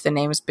know if the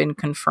name's been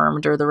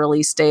confirmed or the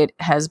release date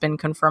has been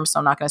confirmed, so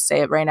I'm not going to say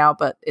it right now,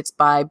 but it's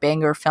by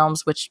Banger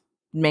Films, which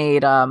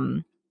made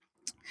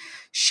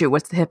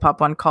what's the hip hop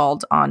one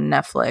called on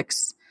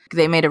Netflix?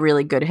 They made a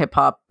really good hip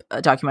hop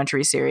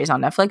documentary series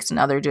on Netflix, and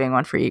now they're doing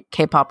one for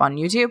K-pop on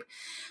YouTube.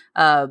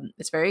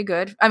 It's very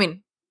good. I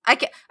mean, I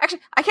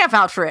can't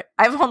vouch for it.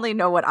 I only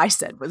know what I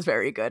said was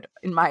very good,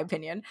 in my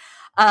opinion.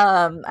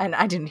 And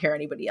I didn't hear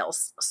anybody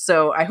else,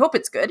 so I hope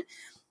it's good.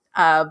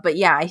 But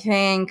yeah, I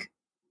think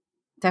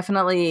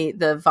definitely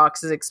the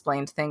Vox's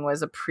Explained thing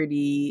was a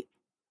pretty,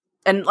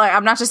 and like,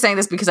 I'm not just saying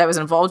this because I was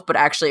involved, but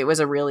actually it was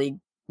a really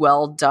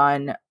well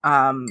done.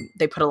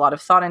 They put a lot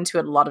of thought into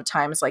it. A lot of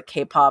times, like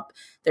K-pop,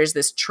 there's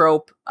this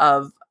trope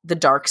of the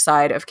dark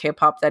side of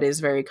K-pop that is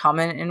very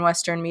common in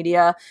Western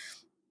media,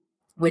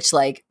 which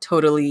like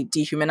totally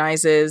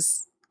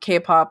dehumanizes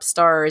K-pop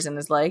stars and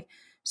is like,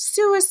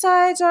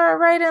 suicides are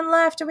right and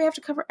left, and we have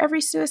to cover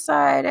every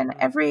suicide,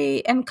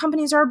 and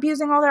companies are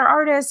abusing all their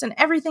artists, and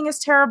everything is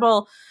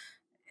terrible,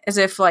 as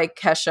if like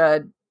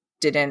Kesha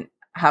didn't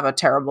have a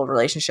terrible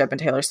relationship and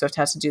Taylor Swift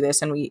has to do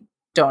this, and we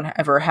don't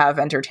ever have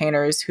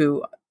entertainers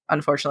who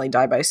unfortunately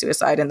die by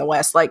suicide in the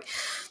West. Like,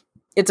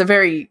 it's a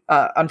very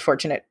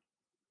unfortunate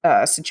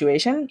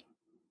situation,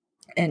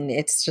 and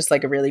it's just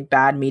like a really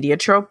bad media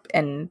trope,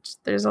 and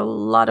there's a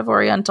lot of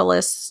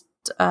Orientalist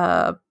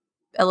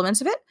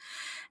elements of it.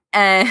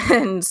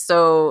 And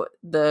so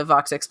the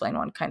Vox Explain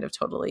one kind of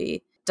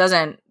totally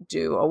doesn't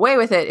do away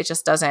with it. It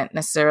just doesn't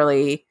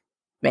necessarily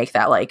make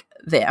that like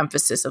the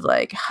emphasis of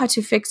like how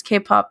to fix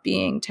K-pop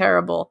being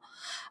terrible,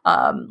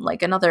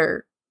 like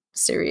another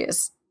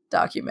serious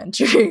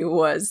documentary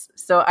was.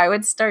 So I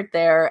would start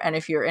there, and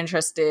if you're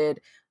interested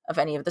of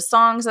any of the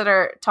songs that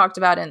are talked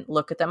about and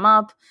look at them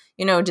up,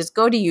 just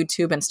go to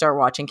YouTube and start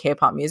watching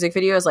K-pop music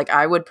videos. Like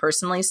I would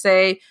personally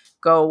say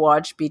go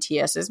watch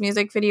BTS's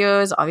music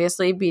videos.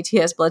 Obviously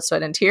BTS Blood,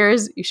 Sweat and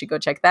Tears, you should go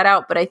check that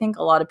out. But I think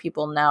a lot of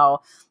people now,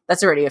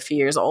 that's already a few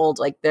years old.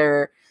 Like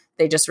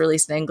they just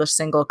released an English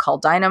single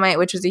called Dynamite,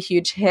 which was a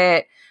huge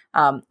hit.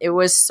 It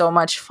was so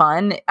much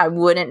fun. I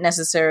wouldn't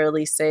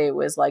necessarily say it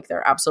was like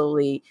their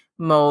absolutely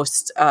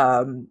most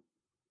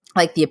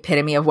like the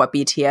epitome of what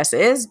BTS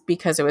is,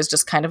 because it was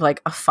just kind of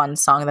like a fun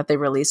song that they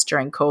released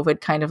during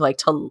COVID, kind of like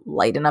to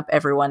lighten up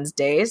everyone's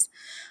days.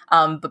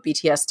 But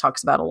BTS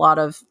talks about a lot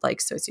of like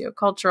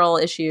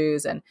sociocultural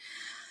issues and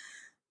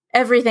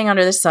everything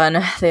under the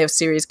sun. They have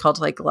series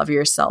called like Love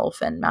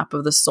Yourself and Map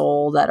of the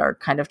Soul that are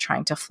kind of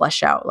trying to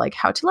flesh out like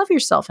how to love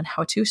yourself and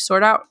how to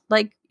sort out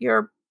like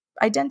your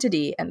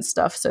identity and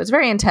stuff. So it's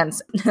very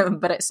intense.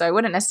 But so I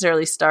wouldn't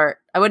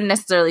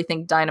necessarily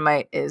think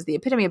Dynamite is the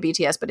epitome of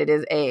BTS, but it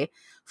is a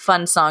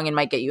fun song and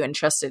might get you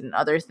interested in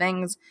other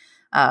things.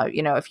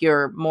 If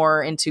you're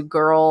more into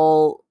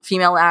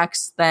female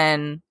acts,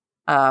 then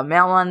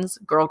male ones,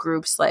 girl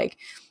groups like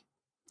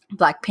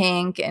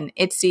Blackpink and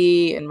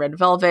ITZY and Red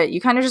Velvet. You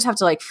kind of just have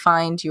to like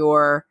find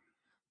your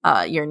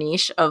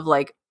niche of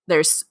like there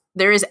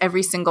is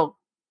every single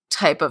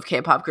type of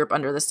K-pop group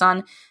under the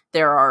sun.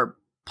 There are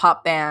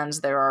pop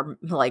bands, there are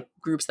like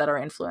groups that are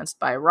influenced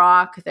by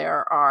rock,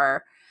 there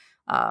are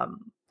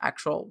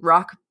actual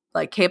rock,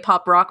 like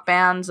K-pop rock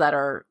bands that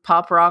are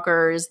pop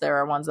rockers, there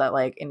are ones that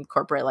like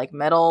incorporate like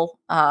metal,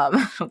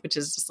 which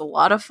is just a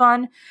lot of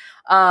fun.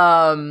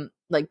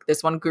 Like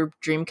this one group,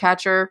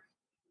 Dreamcatcher,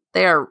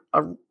 they are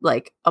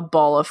like a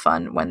ball of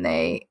fun when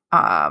they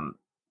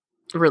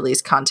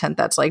release content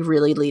that's like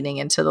really leaning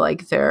into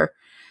like their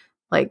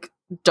like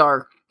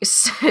dark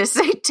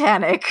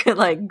satanic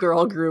like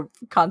girl group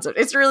concept.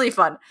 It's really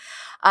fun.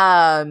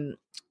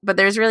 But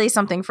there's really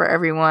something for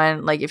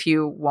everyone. Like if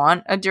you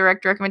want a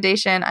direct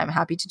recommendation, I'm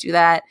happy to do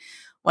that.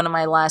 One of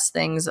my last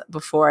things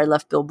before I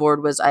left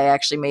Billboard was I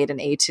actually made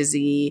an A to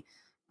Z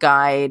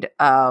guide.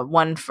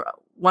 One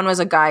was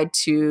a guide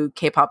to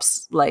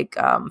K-pop's like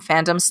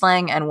fandom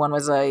slang, and one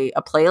was a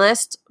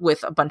playlist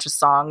with a bunch of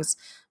songs,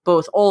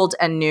 both old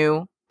and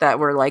new, that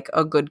were like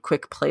a good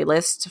quick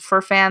playlist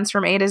for fans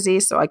from A to Z.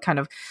 So I kind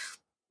of,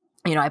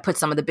 I put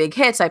some of the big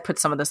hits, I put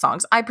some of the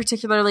songs I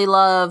particularly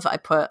love, I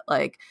put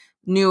like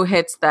new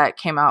hits that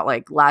came out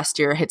like last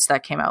year, hits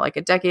that came out like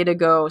a decade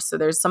ago. So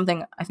there's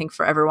something I think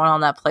for everyone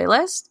on that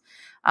playlist.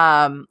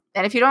 And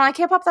if you don't like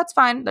K-pop, that's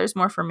fine. There's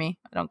more for me.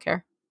 I don't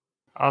care.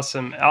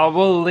 Awesome.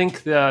 We'll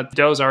link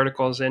those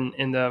articles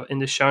in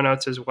the show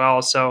notes as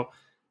well. So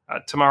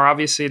Tamar,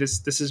 obviously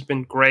this has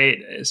been great.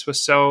 This was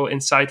so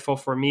insightful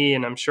for me,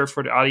 and I'm sure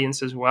for the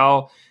audience as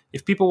well.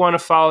 If people want to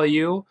follow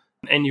you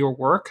and your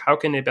work, how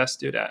can they best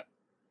do that?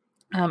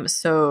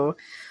 So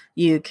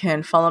you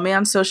can follow me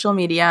on social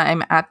media.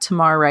 I'm at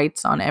Tamar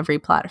Writes on every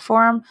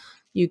platform.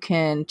 You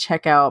can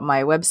check out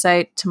my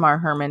website,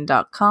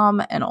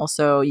 tamarherman.com, and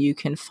also you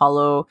can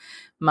follow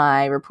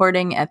my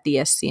reporting at the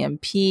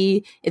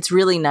SCMP. It's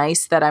really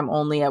nice that I'm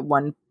only at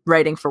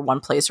writing for one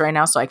place right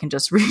now, so I can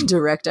just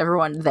redirect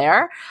everyone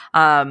there.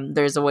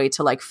 There's a way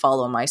to like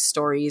follow my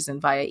stories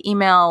and via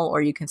email,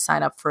 or you can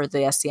sign up for the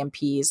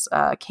SCMP's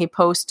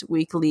K-Post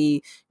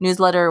weekly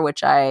newsletter,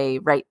 which I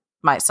write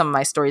some of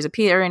my stories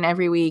appear in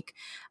every week.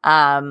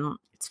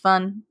 It's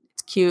fun.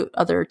 It's cute.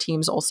 Other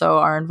teams also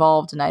are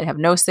involved, and I have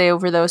no say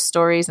over those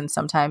stories, and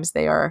sometimes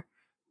they are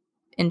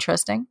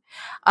interesting.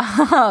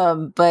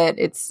 But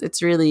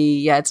it's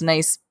really, it's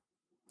nice.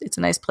 It's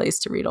a nice place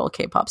to read all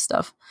K-pop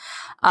stuff.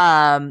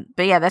 But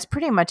yeah, that's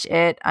pretty much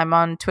it. I'm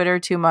on Twitter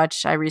too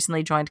much. I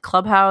recently joined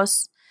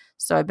Clubhouse,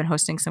 so I've been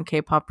hosting some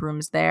K-pop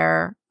rooms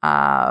there.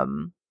 But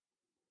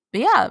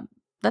yeah,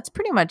 that's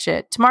pretty much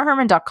it.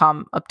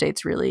 TamarHerman.com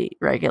updates really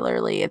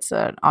regularly. It's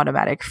an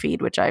automatic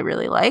feed, which I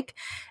really like.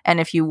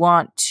 And if you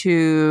want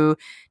to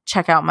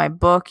check out my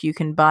book, you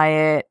can buy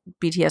it,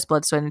 BTS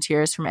Blood, Sweat, and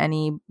Tears, from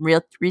any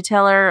real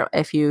retailer.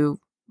 If you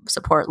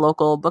support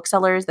local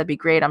booksellers, that'd be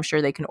great. I'm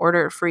sure they can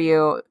order it for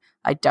you.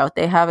 I doubt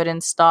they have it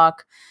in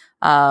stock.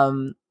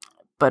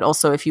 But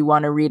also, if you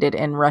want to read it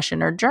in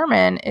Russian or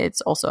German,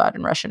 it's also out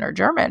in Russian or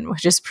German,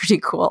 which is pretty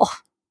cool.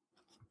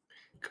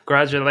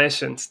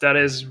 Congratulations. That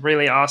is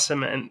really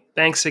awesome. And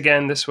thanks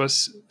again. This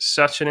was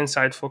such an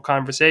insightful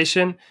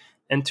conversation.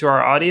 And to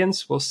our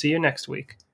audience, we'll see you next week.